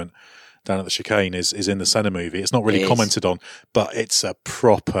curb moment down at the chicane is in the Senna movie. It's not really commented on, but it's a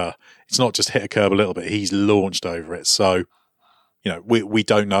proper... It's not just hit a curb a little bit. He's launched over it. So... we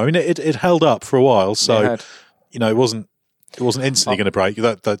don't know, and it held up for a while. So, it wasn't instantly going to break.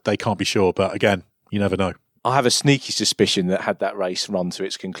 That they can't be sure, but again, you never know. I have a sneaky suspicion that had that race run to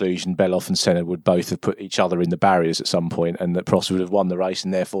its conclusion, Bellof and Senna would both have put each other in the barriers at some point, and that Prost would have won the race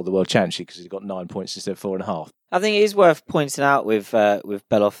and therefore the world championship because he got 9 points instead of 4.5. I think it is worth pointing out with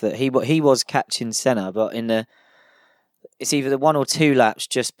Bellof that he was catching Senna, but it's either the 1 or 2 laps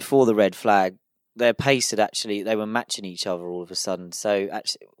just before the red flag. Their pace they were matching each other all of a sudden. So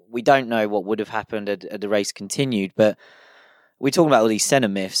actually, we don't know what would have happened had the race continued. But we're talking about all these Senna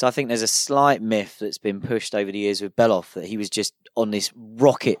myths. I think there's a slight myth that's been pushed over the years with Bellof that he was just on this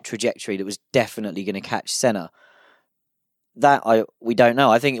rocket trajectory that was definitely going to catch Senna. We don't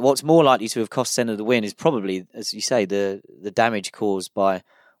know. I think what's more likely to have cost Senna the win is probably, as you say, the damage caused by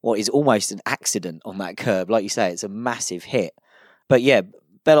what is almost an accident on that curb. Like you say, it's a massive hit. But yeah,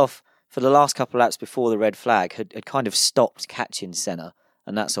 Bellof, for the last couple of laps before the red flag, had kind of stopped catching Senna,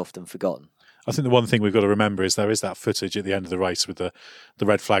 and that's often forgotten. I think the one thing we've got to remember is there is that footage at the end of the race with the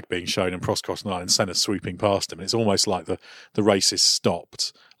red flag being shown and Prost crossing the line and Senna swooping past him. And it's almost like the race is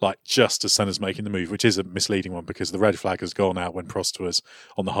stopped, like just as Senna's making the move, which is a misleading one because the red flag has gone out when Prost was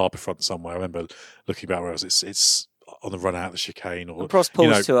on the harbour front somewhere. I remember looking back where it's on the run out of the chicane, or Prost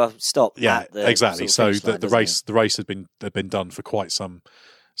pulls to a stop. Yeah, exactly. Sort So of the race had been done for quite some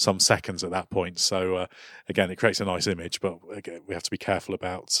seconds at that point. So again, it creates a nice image, but again, we have to be careful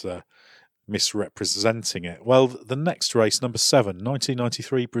about misrepresenting it. Well, the next race, number 7,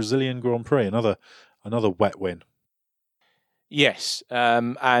 1993 Brazilian Grand Prix, another wet win. Yes,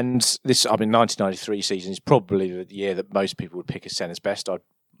 and this, 1993 season is probably the year that most people would pick as Senna's best. I'd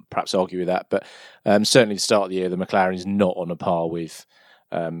perhaps argue with that, but certainly the start of the year, the McLaren is not on a par with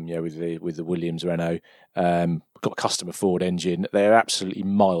the Williams Renault. Got a customer Ford engine. They're absolutely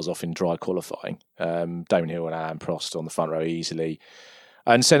miles off in dry qualifying. Damon Hill and Alain Prost on the front row easily.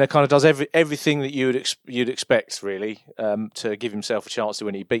 And Senna kind of does everything that you'd expect, really, to give himself a chance to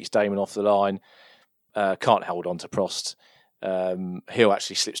win. He beats Damon off the line, can't hold on to Prost, Hill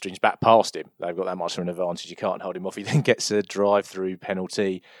actually slipstreams back past him. They've got that much of an advantage. You can't hold him off. He then gets a drive-through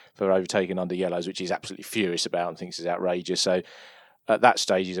penalty for overtaking under yellows, which he's absolutely furious about and thinks is outrageous. So at that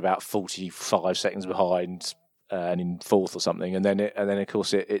stage, he's about 45 seconds behind and in fourth or something. And then of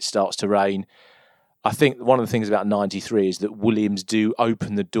course, it starts to rain. I think one of the things about 93 is that Williams do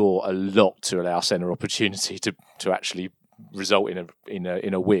open the door a lot to allow Senna opportunity to actually result in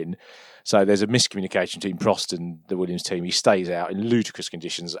a win. So there's a miscommunication between Prost and the Williams team. He stays out in ludicrous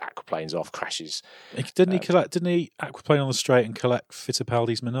conditions, aquaplanes off, crashes. Didn't he aquaplane on the straight and collect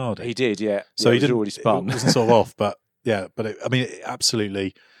Fittipaldi's Minardi? He did, yeah. So he didn't already spun. It wasn't sort of off, but yeah, but it absolutely,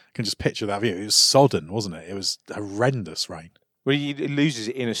 I can just picture that view. It was sodden, wasn't it? It was horrendous rain. Well, he loses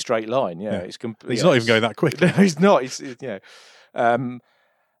it in a straight line. Yeah, He's not even going that quick. No, he's not.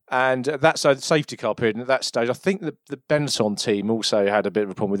 And that's a safety car period. And at that stage, I think the Benetton team also had a bit of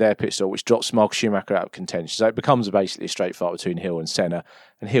a problem with their pit stop, which drops Michael Schumacher out of contention. So it becomes basically a straight fight between Hill and Senna.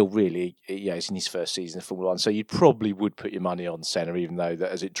 And Hill really, is in his first season of Formula 1. So you probably would put your money on Senna, even though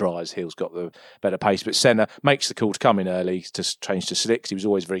that as it dries, Hill's got the better pace. But Senna makes the call to come in early to change to slicks. He was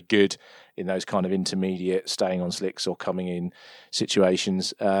always very good in those kind of intermediate, staying on slicks or coming in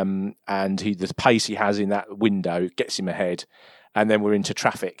situations. And the pace he has in that window gets him ahead. And then we're into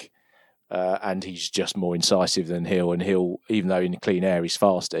traffic, and he's just more incisive than Hill. And Hill, even though in clean air he's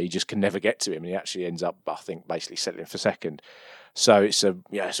faster, he just can never get to him. And he actually ends up, I think, basically settling for second. So it's a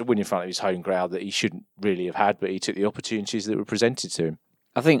win in front of his home crowd that he shouldn't really have had, but he took the opportunities that were presented to him.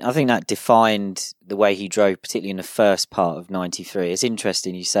 I think that defined the way he drove, particularly in the first part of 93. It's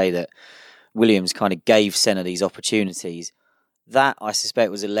interesting you say that Williams kind of gave Senna these opportunities. That, I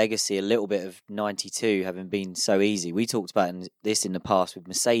suspect, was a legacy, a little bit of 92 having been so easy. We talked about this in the past with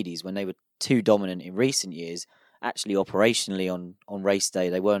Mercedes when they were too dominant in recent years. Actually, operationally on race day,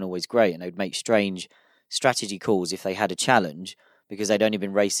 they weren't always great, and they would make strange strategy calls if they had a challenge because they'd only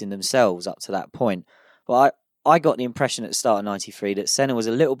been racing themselves up to that point. But I got the impression at the start of 93 that Senna was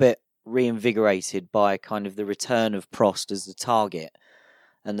a little bit reinvigorated by kind of the return of Prost as the target,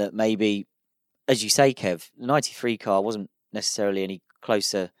 and that maybe, as you say, Kev, the 93 car wasn't necessarily any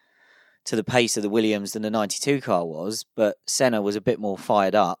closer to the pace of the Williams than the 92 car was, but Senna was a bit more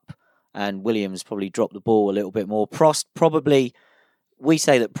fired up and Williams probably dropped the ball a little bit more. Prost probably, we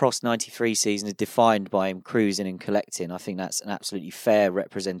say that Prost's 93 season is defined by him cruising and collecting. I think that's an absolutely fair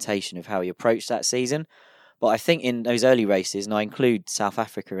representation of how he approached that season. But I think in those early races, and I include South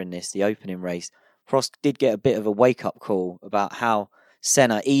Africa in this, the opening race, Prost did get a bit of a wake-up call about how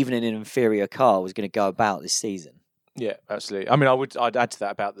Senna, even in an inferior car, was going to go about this season. Yeah, absolutely. I mean, I'd add to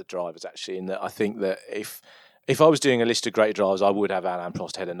that about the drivers, actually, in that I think that if I was doing a list of great drivers, I would have Alain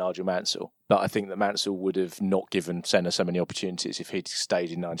Prost ahead of Nigel Mansell. But I think that Mansell would have not given Senna so many opportunities if he'd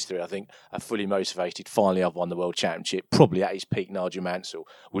stayed in 93. I think a fully motivated, finally I've won the World Championship, probably at his peak Nigel Mansell,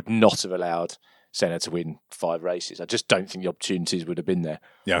 would not have allowed Senna to win 5 races. I just don't think the opportunities would have been there.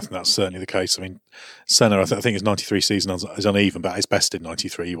 Yeah, I think that's certainly the case. I mean, Senna, I think his 93 season is uneven, but at his best in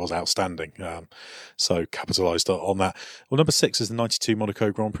 93, he was outstanding. So capitalised on that. Well, number 6 is the 92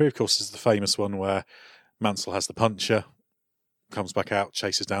 Monaco Grand Prix. Of course, this is the famous one where Mansell has the puncher, comes back out,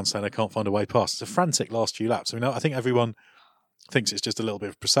 chases down Senna, can't find a way past. It's a frantic last few laps. I mean, I think everyone thinks it's just a little bit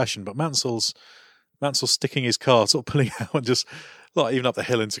of procession, but Mansell's sticking his car, sort of pulling out and just... Like even up the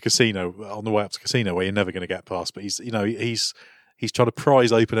hill into Casino, on the way up to Casino, where you're never going to get past. But he's trying to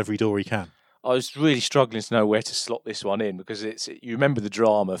prise open every door he can. I was really struggling to know where to slot this one in because you remember the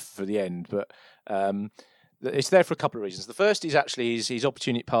drama for the end, but it's there for a couple of reasons. The first is actually his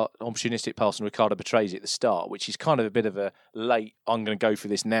opportunistic pass on Riccardo Patrese at the start, which is kind of a bit of a late, I'm going to go for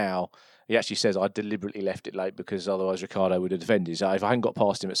this now. He actually says, I deliberately left it late because otherwise Riccardo would have defended. So if I hadn't got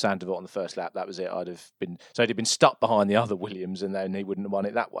past him at Sandoval on the first lap, that was it. So he'd been stuck behind the other Williams and then he wouldn't have won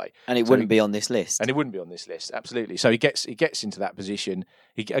it that way. And it wouldn't be on this list. And it wouldn't be on this list, absolutely. So he gets into that position.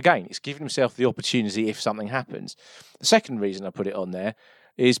 He's giving himself the opportunity if something happens. The second reason I put it on there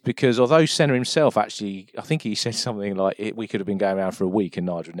is because although Senna himself actually, I think he said something like, we could have been going around for a week and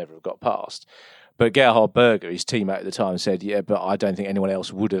Nigel would never have got past. But Gerhard Berger, his teammate at the time, said, yeah, but I don't think anyone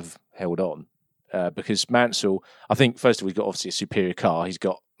else would have held on. Because Mansell, I think, first of all, he's got obviously a superior car. He's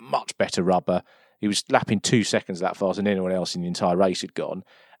got much better rubber. He was lapping 2 seconds that fast than anyone else in the entire race had gone.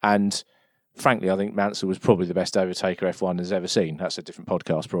 And frankly, I think Mansell was probably the best overtaker F1 has ever seen. That's a different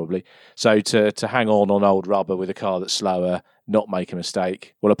podcast, probably. So to hang on old rubber with a car that's slower, not make a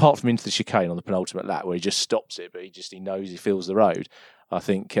mistake. Well, apart from into the chicane on the penultimate lap where he just stops it, but he knows he feels the road. I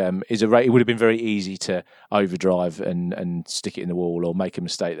think it would have been very easy to overdrive and stick it in the wall or make a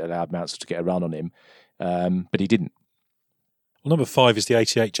mistake that allowed Mansell to get a run on him, but he didn't. Well, number 5 is the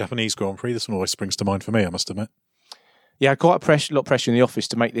 88 Japanese Grand Prix. This one always springs to mind for me, I must admit. He had quite a lot of pressure in the office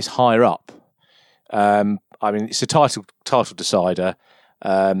to make this higher up. I mean, it's a title decider.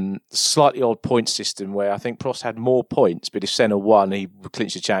 Slightly odd point system where I think Prost had more points, but if Senna won, he would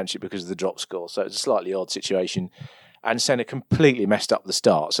clinch the championship because of the drop score. So it's a slightly odd situation. And Senna completely messed up the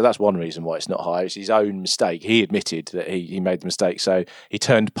start. So that's one reason why it's not high. It's his own mistake. He admitted that he made the mistake. So he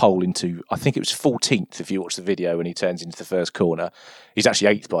turned pole into, I think it was 14th if you watch the video when he turns into the first corner. He's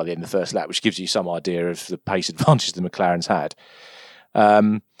actually 8th by the end of the first lap, which gives you some idea of the pace advantage the McLaren's had.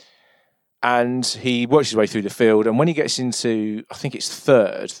 And he works his way through the field. And when he gets into, I think it's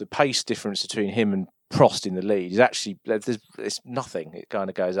third, the pace difference between him and Prost in the lead is actually, it's nothing. It kind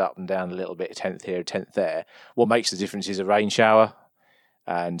of goes up and down a little bit, 10th here, 10th there. What makes the difference is a rain shower.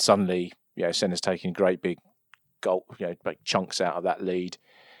 And suddenly, Senna's taking great big gulp, big chunks out of that lead.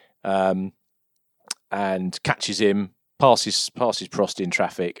 And catches him, passes Prost in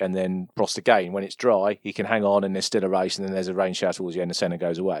traffic, and then Prost again, when it's dry, he can hang on and there's still a race, and then there's a rain shower towards the end and Senna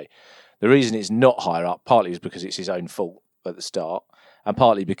goes away. The reason it's not higher up, partly is because it's his own fault at the start, and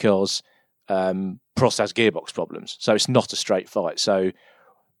partly because Prost has gearbox problems. So it's not a straight fight. So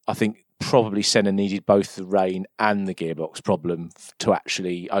I think probably Senna needed both the rain and the gearbox problem to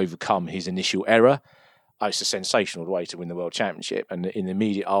actually overcome his initial error. It's a sensational way to win the World Championship. And in the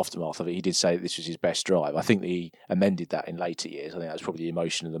immediate aftermath of it, he did say that this was his best drive. I think that he amended that in later years. I think that's probably the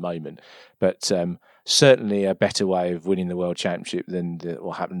emotion of the moment. But certainly a better way of winning the World Championship than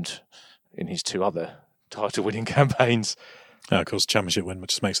what happened in his two other title-winning campaigns. Of course, championship win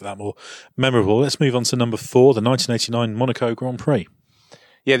just makes it that more memorable. Let's move on to number 4, the 1989 Monaco Grand Prix.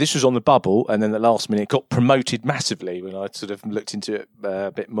 Yeah, this was on the bubble, and then the last minute it got promoted massively when I sort of looked into it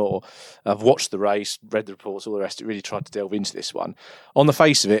a bit more. I've watched the race, read the reports, all the rest. It really tried to delve into this one. On the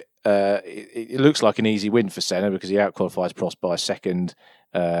face of it, it looks like an easy win for Senna because he outqualifies Prost by a second.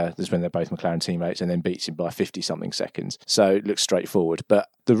 This is when they're both McLaren teammates, and then beats him by 50-something seconds. So it looks straightforward. But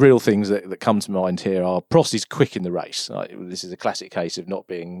the real things that come to mind here are Prost is quick in the race. This is a classic case of not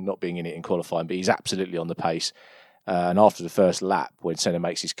being in it in qualifying, but he's absolutely on the pace. And after the first lap, when Senna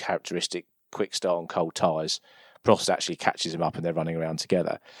makes his characteristic quick start on cold tyres, Prost actually catches him up and they're running around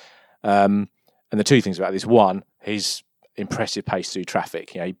together. And the two things about this: one, his impressive pace through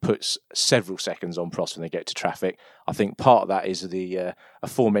traffic. He puts several seconds on Prost when they get to traffic. I think part of that is the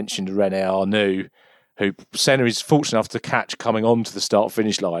aforementioned René Arnoux, who Senna is fortunate enough to catch coming onto the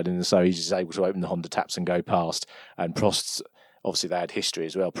start-finish line, and so he's just able to open the Honda taps and go past. And Prost's, obviously they had history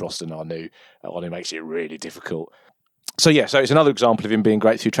as well, Prost and Arnoux. Arnoux makes it really difficult. So it's another example of him being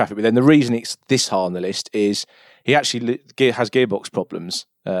great through traffic. But then the reason it's this high on the list is he actually has gearbox problems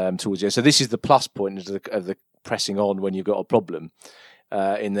towards the end. So this is the plus point of the pressing on when you've got a problem,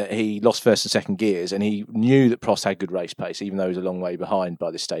 in that he lost first and second gears, and he knew that Prost had good race pace, even though he was a long way behind by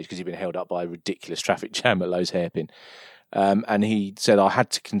this stage because he'd been held up by a ridiculous traffic jam at Lowe's Hairpin. And he said, I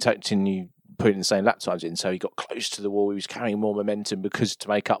had to continue putting the same lap times in. So he got close to the wall. He was carrying more momentum because to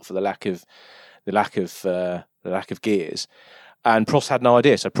make up for the lack of gears. And Prost had no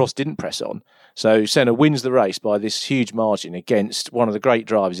idea, so Prost didn't press on. So Senna wins the race by this huge margin against one of the great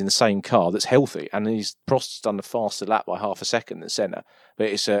drivers in the same car that's healthy. And Prost's done a faster lap by half a second than Senna. But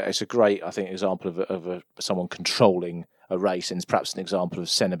it's a great, I think, example of someone controlling a race, and it's perhaps an example of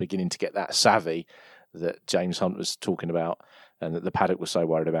Senna beginning to get that savvy that James Hunt was talking about and that the paddock was so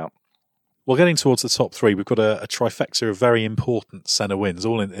worried about. Well, getting towards the top 3, we've got a trifecta of very important Senna wins,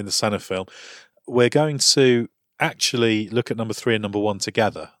 all in the Senna film. We're going to actually look at number 3 and number 1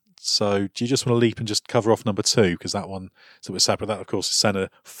 together. So do you just want to leap and just cover off number 2? Because that one, so we're separate. That, of course, is Senna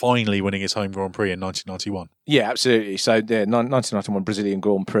finally winning his home Grand Prix in 1991. Yeah, absolutely. So, 1991 Brazilian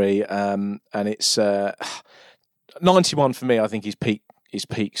Grand Prix. And it's 91 for me, I think, is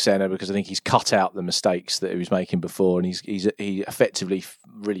peak Senna, because I think he's cut out the mistakes that he was making before, and he's effectively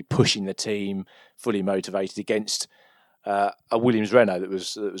really pushing the team, fully motivated against a Williams Renault that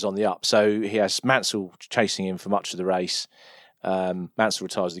was on the up. So he has Mansell chasing him for much of the race. Mansell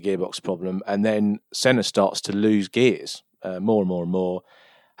retires the gearbox problem, and then Senna starts to lose gears more and more and more.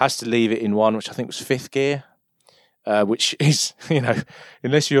 Has to leave it in one, which I think was 5th gear, which is,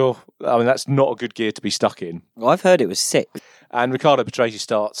 unless that's not a good gear to be stuck in. Well, I've heard it was 6th. And Riccardo Patrese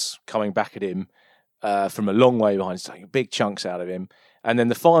starts coming back at him from a long way behind, taking big chunks out of him. And then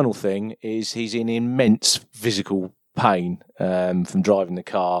the final thing is he's in immense physical pain from driving the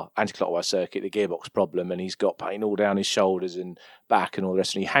car, anti-clockwise circuit, the gearbox problem, and he's got pain all down his shoulders and back and all the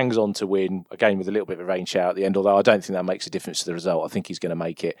rest. And he hangs on to win, again with a little bit of a rain shower at the end, although I don't think that makes a difference to the result. I think he's going to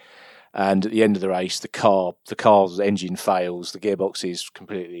make it. And at the end of the race, the car's engine fails, the gearbox is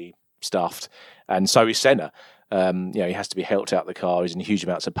completely stuffed, and so is Senna. He has to be helped out of the car. He's in huge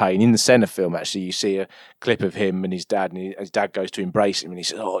amounts of pain. In the Senna film, actually, you see a clip of him and his dad, and his dad goes to embrace him, and he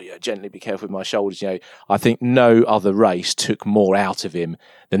says, "Oh, yeah, gently, be careful with my shoulders." I think no other race took more out of him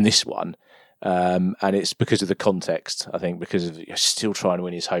than this one, and it's because of the context. I think because of still trying to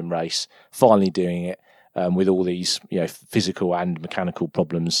win his home race, finally doing it with all these physical and mechanical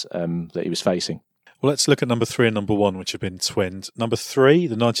problems that he was facing. Well, let's look at number 3 and number 1, which have been twinned. Number 3,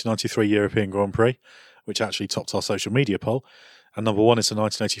 the 1993 European Grand Prix, which actually topped our social media poll. And number 1 is the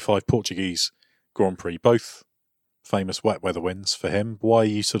 1985 Portuguese Grand Prix, both famous wet weather wins for him. Why are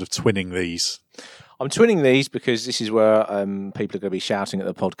you sort of twinning these? I'm twinning these because this is where people are going to be shouting at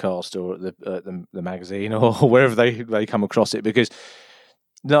the podcast or at the magazine or wherever they come across it, because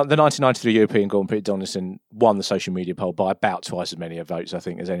the 1993 European Grand Prix, Donington won the social media poll by about twice as many votes, I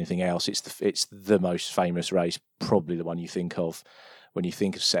think, as anything else. It's the most famous race, probably the one you think of when you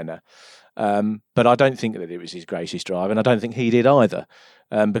think of Senna. But I don't think that it was his greatest drive, and I don't think he did either,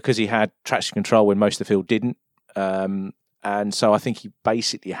 because he had traction control when most of the field didn't. And so I think he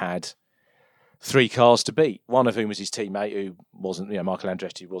basically had 3 cars to beat, one of whom was his teammate, who wasn't, Michael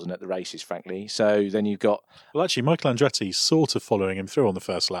Andretti wasn't at the races, frankly. So then you've got... Well, actually, Michael Andretti's sort of following him through on the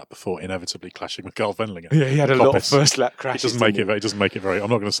first lap before inevitably clashing with Carl Wendlinger. Yeah, he had a lot of first lap crashes. It doesn't make it very... I'm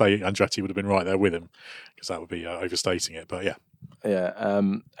not going to say Andretti would have been right there with him, because that would be overstating it, but yeah. Yeah,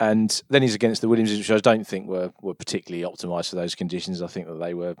 and then he's against the Williams, which I don't think were particularly optimised for those conditions. I think that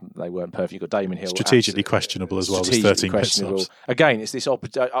they weren't perfect. You've got Damon Hill, strategically questionable as well. There's 13 pit stops. Again, it's this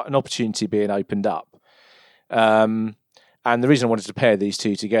an opportunity being opened up, and the reason I wanted to pair these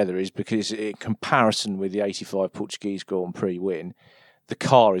two together is because in comparison with the '85 Portuguese Grand Prix win, the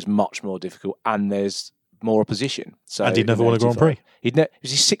car is much more difficult and there's more opposition. So, and he'd never won a Grand Prix. It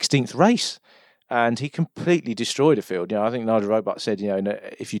was his 16th race. And he completely destroyed a field. I think Nigel Roebuck said,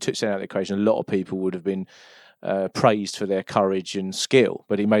 if you took Senna out of the equation, a lot of people would have been praised for their courage and skill,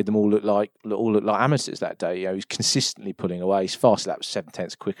 but he made them all look like amateurs that day. He was consistently pulling away. His fast lap was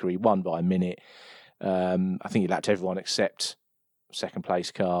 7/10 quicker. He won by a minute. I think he lapped everyone except second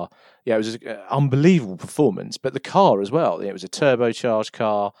place car. It was an unbelievable performance. But the car as well. It was a turbocharged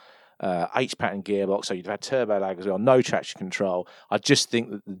car. 8-pattern gearbox, so you'd have had turbo lag as well, no traction control. I just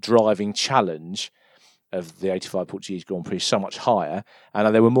think that the driving challenge of the 85 Portuguese Grand Prix is so much higher,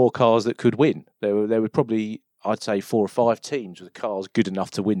 and there were more cars that could win. There were probably, I'd say, 4 or 5 teams with cars good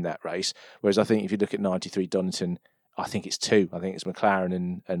enough to win that race, whereas I think if you look at 93 Donington, I think it's 2. I think it's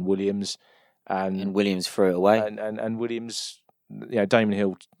McLaren and Williams. And Williams threw it away. And Williams, Damon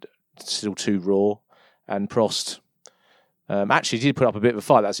Hill still too raw, and Prost... actually did put up a bit of a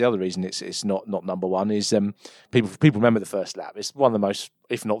fight. That's the other reason it's not number 1, is people remember the first lap. It's one of the most,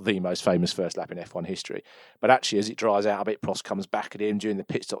 if not the most famous first lap in F1 history. But actually, as it dries out a bit, Prost comes back at him during the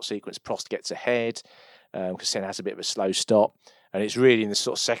pit stop sequence. Prost gets ahead because Senna has a bit of a slow stop. And it's really in the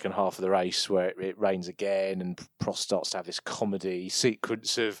sort of second half of the race where it rains again and Prost starts to have this comedy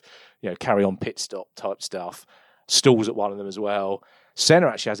sequence of carry on pit stop type stuff. Stalls at one of them as well. Senna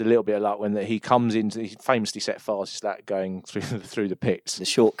actually has a little bit of luck when he comes into. He famously set fastest lap going through the pits. The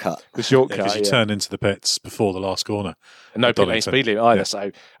shortcut. Because you turn into the pits before the last corner. And no pit lane speed limit either. Yeah.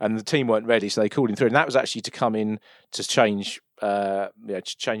 So, and the team weren't ready, so they called him through. And that was actually to come in to change the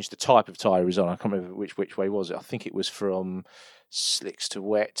type of tyre he was on. I can't remember which way was it. I think it was from slicks to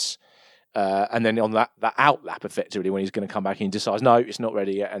wets. And then on that out lap, effectively, when he's going to come back in, decides, no, it's not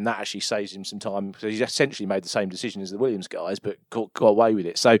ready yet. And that actually saves him some time because he's essentially made the same decision as the Williams guys, but got away with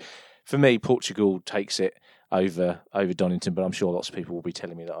it. So for me, Portugal takes it over Donington, but I'm sure lots of people will be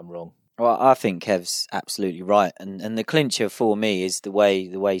telling me that I'm wrong. Well, I think Kev's absolutely right. And the clincher for me is the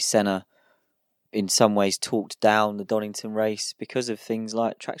way Senna, in some ways, talked down the Donington race because of things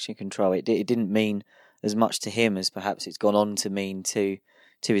like traction control. It didn't mean as much to him as perhaps it's gone on to mean to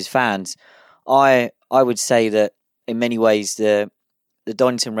his fans. I would say that in many ways the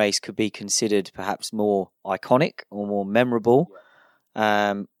Donington race could be considered perhaps more iconic or more memorable.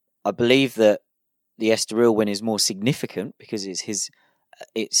 I believe that the Estoril win is more significant because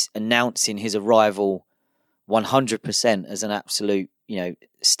it's announcing his arrival 100% as an absolute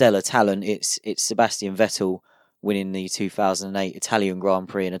stellar talent. It's Sebastian Vettel winning the 2008 Italian Grand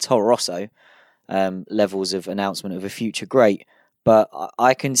Prix in a Toro Rosso, levels of announcement of a future great. But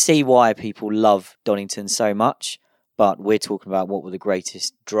I can see why people love Donington so much, but we're talking about what were the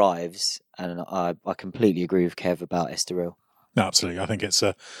greatest drives, and I completely agree with Kev about Estoril. No, absolutely. I think it's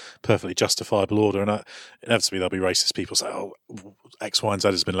a perfectly justifiable order, and inevitably there'll be racist people say, oh, X, Y and Z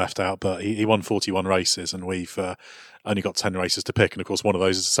has been left out, but he won 41 races and we've only got 10 races to pick, and of course one of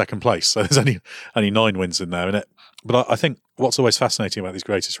those is second place, so there's only 9 wins in there. But I think what's always fascinating about these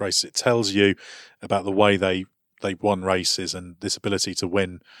greatest races, it tells you about the way they they've won races, and this ability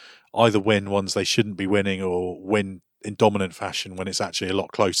to either win ones they shouldn't be winning or win in dominant fashion when it's actually a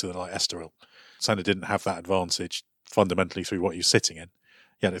lot closer than like Estoril. Senna didn't have that advantage fundamentally through what he was sitting in.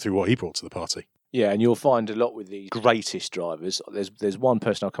 He had it through what he brought to the party. Yeah, and you'll find a lot with the greatest drivers. There's one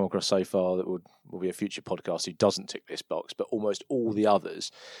person I've come across so far that will be a future podcast who doesn't tick this box, but almost all the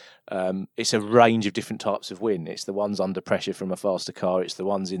others, it's a range of different types of win. It's the ones under pressure from a faster car. It's the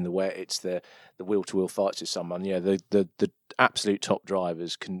ones in the wet. It's the wheel-to-wheel fights with someone. Yeah, the absolute top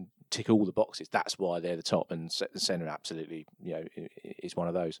drivers can tick all the boxes. That's why they're the top, and Senna absolutely, is one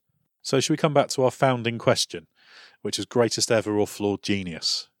of those. So should we come back to our founding question, which is greatest ever or flawed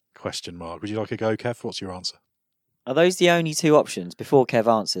genius? ? Would you like a go, Kev? What's your answer? Are those the only two options before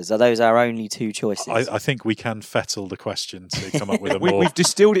Kev answers? Are those our only two choices? I think we can fettle the question to come up with a more... We've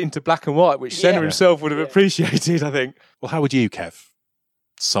distilled it into black and white, which Senna himself would have appreciated, I think. Well, how would you, Kev,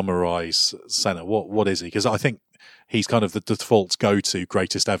 summarise Senna? What is he? Because I think he's kind of the default go-to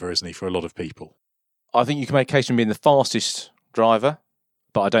greatest ever, isn't he, for a lot of people? I think you can make a case for him being the fastest driver,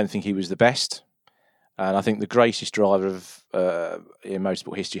 but I don't think he was the best. And I think the greatest driver of in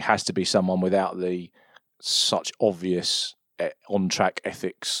motorsport history has to be someone without the such obvious on-track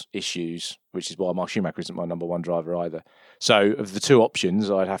ethics issues, which is why Mark Schumacher isn't my number one driver either. So of the two options,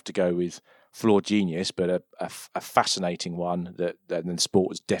 I'd have to go with flawed genius, but a fascinating one that then sport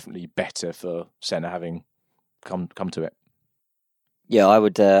was definitely better for Senna having come to it. Yeah, I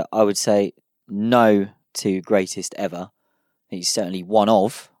would say no to greatest ever. He's certainly one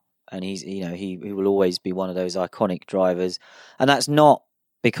of. And he will always be one of those iconic drivers. And that's not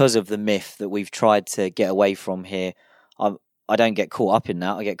because of the myth that we've tried to get away from here. I don't get caught up in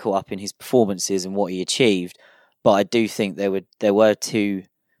that. I get caught up in his performances and what he achieved. But I do think there were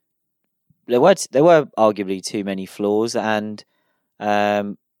arguably too many flaws. And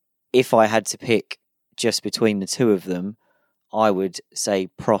if I had to pick just between the two of them, I would say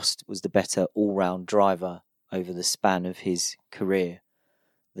Prost was the better all-round driver over the span of his career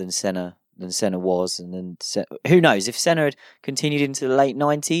than Senna was, and then who knows, if Senna had continued into the late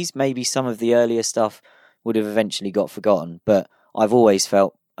 90s, maybe some of the earlier stuff would have eventually got forgotten. But I've always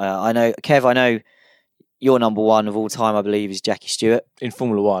felt, I know your number one of all time, I believe, is Jackie Stewart in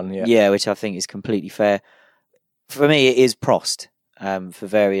Formula One. Yeah, which I think is completely fair. For me, it is Prost for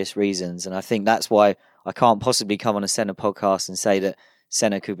various reasons, and I think that's why I can't possibly come on a Senna podcast and say that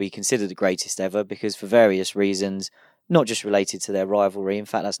Senna could be considered the greatest ever, because for various reasons, not just related to their rivalry. In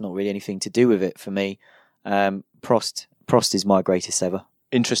fact, that's not really anything to do with it for me. Prost is my greatest ever.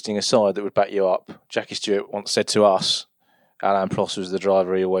 Interesting aside that would back you up. Jackie Stewart once said to us, Alain Prost was the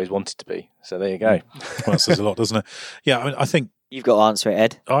driver he always wanted to be. So there you go. Well, that says a lot, doesn't it? Yeah, I mean, I think... You've got to answer it,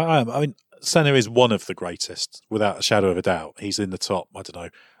 Ed. I am. I mean, Senna is one of the greatest, without a shadow of a doubt. He's in the top,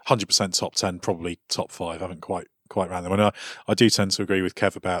 100% top 10, probably top 5. I haven't quite ran them. And I do tend to agree with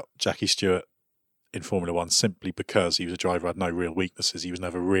Kev about Jackie Stewart in Formula One, simply because he was a driver who had no real weaknesses. He was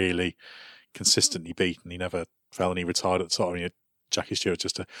never really consistently beaten. He never fell, and he retired at the top. I mean, Jackie Stewart's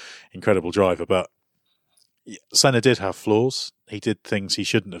just an incredible driver, but Senna did have flaws. He did things he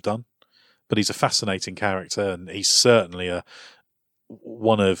shouldn't have done, but he's a fascinating character, and he's certainly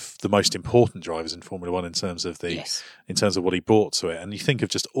one of the most important drivers in Formula One in terms of what he brought to it. And you think of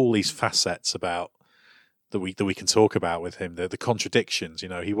just all these facets about that we can talk about with him, the contradictions.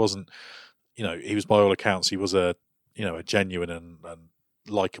 He wasn't. He was, by all accounts, he was a genuine and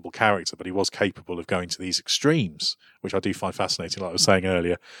likeable character, but he was capable of going to these extremes, which I do find fascinating. Like I was saying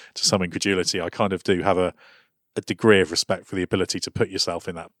earlier, to some incredulity, I kind of do have a degree of respect for the ability to put yourself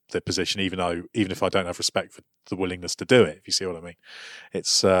in that position, even if I don't have respect for the willingness to do it. If you see what I mean,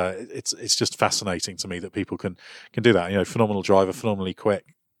 it's just fascinating to me that people can do that. Phenomenal driver, phenomenally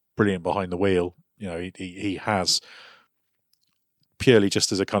quick, brilliant behind the wheel. He has. Purely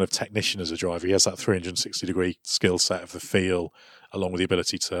just as a kind of technician, as a driver, he has that 360-degree skill set of the feel, along with the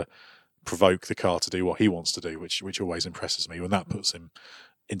ability to provoke the car to do what he wants to do, which always impresses me. When that puts him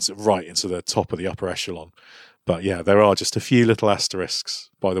into the top of the upper echelon. But yeah, there are just a few little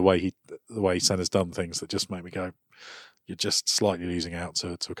asterisks by the way Senna's done things that just make me go, you're just slightly losing out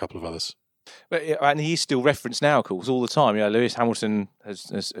to a couple of others. But and he's still referenced now, of course, all the time. Lewis Hamilton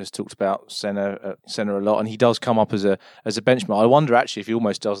has talked about Senna a lot, and he does come up as a benchmark. I wonder actually if he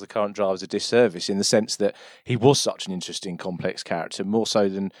almost does the current drivers a disservice, in the sense that he was such an interesting, complex character, more so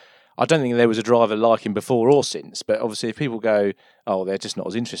than I don't think there was a driver like him before or since. But obviously, if people go, "Oh, they're just not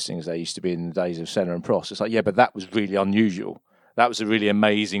as interesting as they used to be in the days of Senna and Prost," it's like, yeah, but that was really unusual. That was a really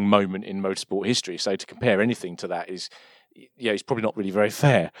amazing moment in motorsport history. So to compare anything to that is, it's probably not really very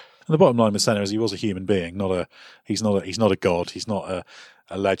fair. And the bottom line with Senna is he was a human being, he's not a god. He's not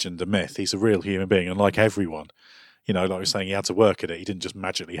a legend, a myth. He's a real human being, and like everyone, you know, like I was saying, he had to work at it. He didn't just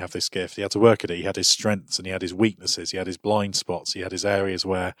magically have this gift. He had to work at it. He had his strengths and he had his weaknesses. He had his blind spots. He had his areas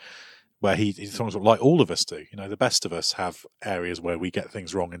where he like all of us do. You know, the best of us have areas where we get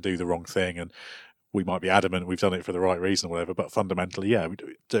things wrong and do the wrong thing, and we might be adamant we've done it for the right reason or whatever, but fundamentally, yeah, we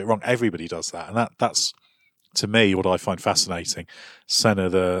do it wrong. Everybody does that, and that's to me what I find fascinating. Senna,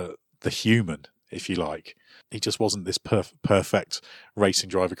 the human, if you like. He just wasn't this perfect racing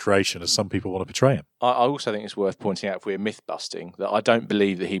driver creation as some people want to portray him. I also think it's worth pointing out, if we're myth busting, that I don't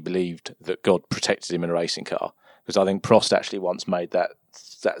believe that he believed that God protected him in a racing car, because I think Prost actually once made that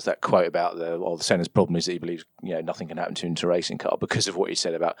quote about the Senna's problem is that he believes, you know, nothing can happen to him in a racing car because of what he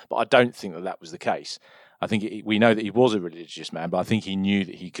said about. But I don't think that was the case. I think we know that he was a religious man, but I think he knew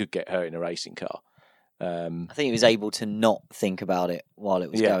that he could get hurt in a racing car. I think he was able to not think about it while it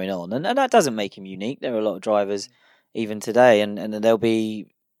was going on, and that doesn't make him unique. There are a lot of drivers even today, and there'll be,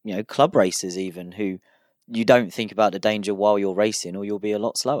 you know, club racers even who you don't think about the danger while you're racing, or you'll be a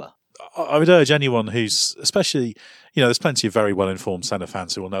lot slower. I would urge anyone who's, especially, you know, there's plenty of very well-informed Senna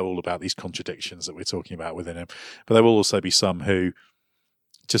fans who will know all about these contradictions that we're talking about within him, but there will also be some who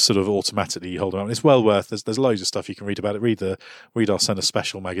just sort of automatically hold on. It's well worth. There's loads of stuff you can read about it. Read our Senna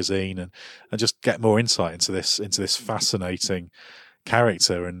Special magazine and just get more insight into this fascinating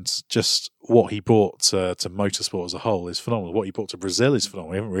character, and just what he brought to motorsport as a whole is phenomenal. What he brought to Brazil is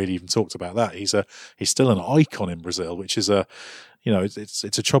phenomenal. We haven't really even talked about that. He's still an icon in Brazil, which is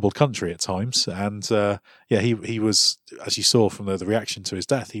it's a troubled country at times. And he was, as you saw from the reaction to his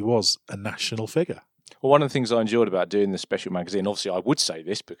death, he was a national figure. Well, one of the things I enjoyed about doing the special magazine, obviously I would say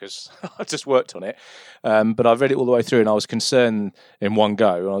this because I just worked on it, but I read it all the way through, and I was concerned in one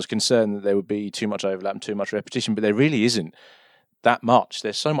go, and I was concerned that there would be too much overlap and too much repetition, but there really isn't that much.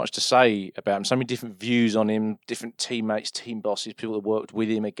 There's so much to say about him, so many different views on him, different teammates, team bosses, people that worked with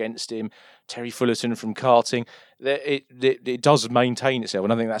him, against him, Terry Fullerton from karting. It does maintain itself,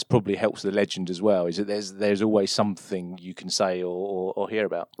 and I think that's probably helps the legend as well, is that there's always something you can say or hear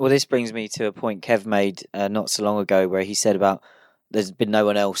about. Well, this brings me to a point Kev made not so long ago, where he said about there's been no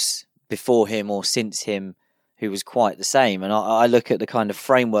one else before him or since him who was quite the same. And I look at the kind of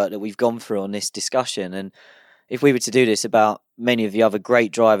framework that we've gone through on this discussion, and if we were to do this about many of the other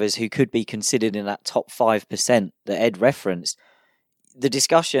great drivers who could be considered in that top 5% that Ed referenced, the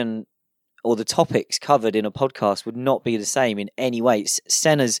discussion or the topics covered in a podcast would not be the same in any way.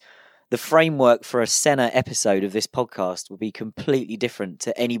 The framework for a Senna episode of this podcast would be completely different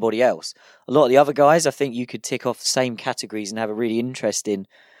to anybody else. A lot of the other guys, I think you could tick off the same categories and have a really interesting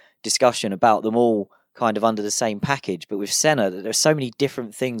discussion about them all kind of under the same package. But with Senna, there are so many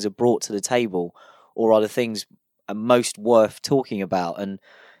different things are brought to the table, or are the things most worth talking about. And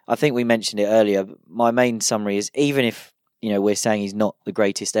I think we mentioned it earlier. My main summary is, even if, you know, we're saying he's not the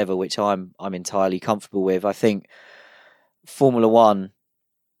greatest ever, which I'm entirely comfortable with, I think Formula One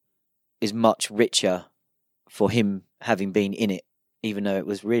is much richer for him having been in it, even though it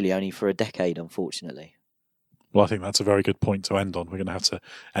was really only for a decade, unfortunately. Well, I think that's a very good point to end on. We're going to have to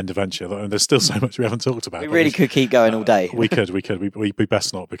end eventually. And there's still so much we haven't talked about. We really could keep going all day. We could. We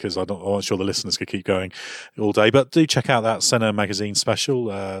best not, because I'm not sure the listeners could keep going all day. But do check out that Senna magazine special.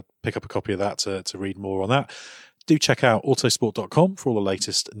 Pick up a copy of that to read more on that. Do check out autosport.com for all the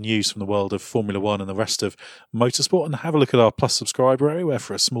latest news from the world of Formula One and the rest of motorsport, and have a look at our Plus subscriber area, where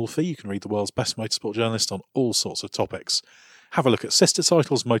for a small fee you can read the world's best motorsport journalist on all sorts of topics. Have a look at sister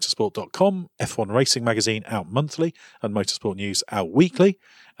titles, motorsport.com, F1 Racing Magazine out monthly, and Motorsport News out weekly.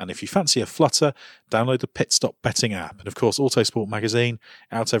 And if you fancy a flutter, download the Pit Stop Betting app. And of course, Autosport Magazine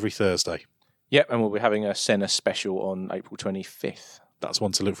out every Thursday. Yep, and we'll be having a Senna special on April 25th. That's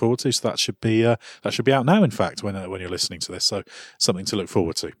one to look forward to. So that should be out now, in fact, when you're listening to this. So something to look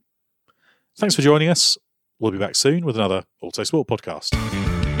forward to. Thanks for joining us. We'll be back soon with another Autosport podcast.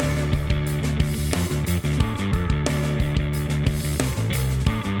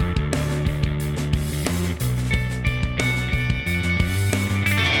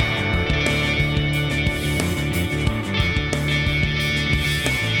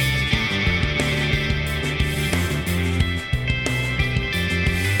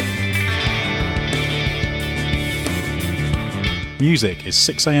 Music is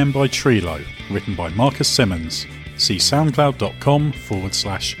 6am by Trilo, written by Marcus Simmons. See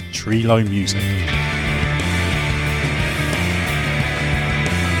soundcloud.com/Trilo Music.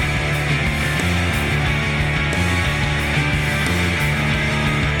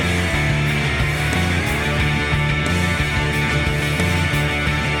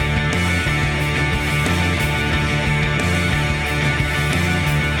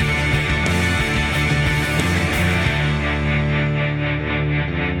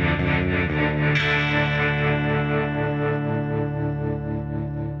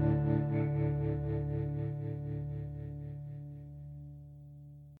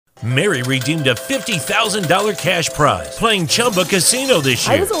 Mary redeemed a $50,000 cash prize playing Chumba Casino this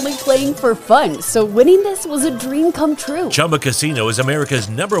year. I was only playing for fun, so winning this was a dream come true. Chumba Casino is America's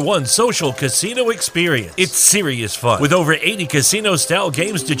 #1 social casino experience. It's serious fun. With over 80 casino-style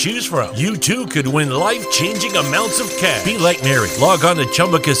games to choose from, you too could win life-changing amounts of cash. Be like Mary. Log on to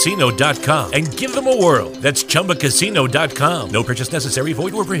ChumbaCasino.com and give them a whirl. That's ChumbaCasino.com. No purchase necessary.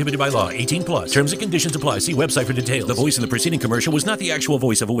 Void or prohibited by law. 18+. Terms and conditions apply. See website for details. The voice in the preceding commercial was not the actual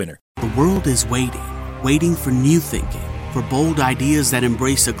voice of a winner. The world is waiting for new thinking, for bold ideas that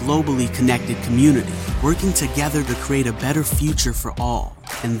embrace a globally connected community, working together to create a better future for all.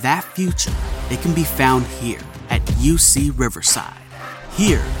 And that future, it can be found here at UC Riverside.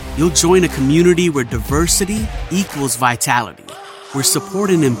 Here, you'll join a community where diversity equals vitality, where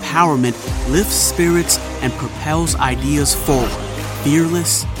support and empowerment lifts spirits and propels ideas forward.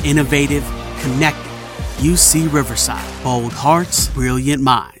 Fearless, innovative, connected. UC Riverside. Bold hearts, brilliant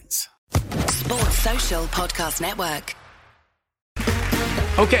minds. Sports Social Podcast Network.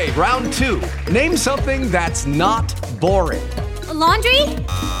 Okay, round 2. Name something that's not boring. A laundry?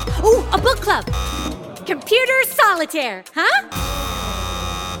 Ooh, a book club. Computer solitaire, huh?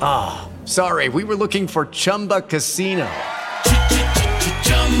 Ah, sorry, we were looking for Chumba Casino.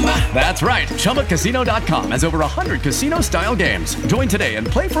 That's right, ChumbaCasino.com has over 100 casino-style games. Join today and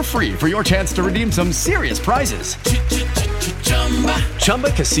play for free for your chance to redeem some serious prizes.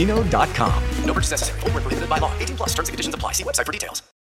 ChumbaCasino.com. No purchase necessary. Void where prohibited by law. 18+. Terms and conditions apply. See website for details.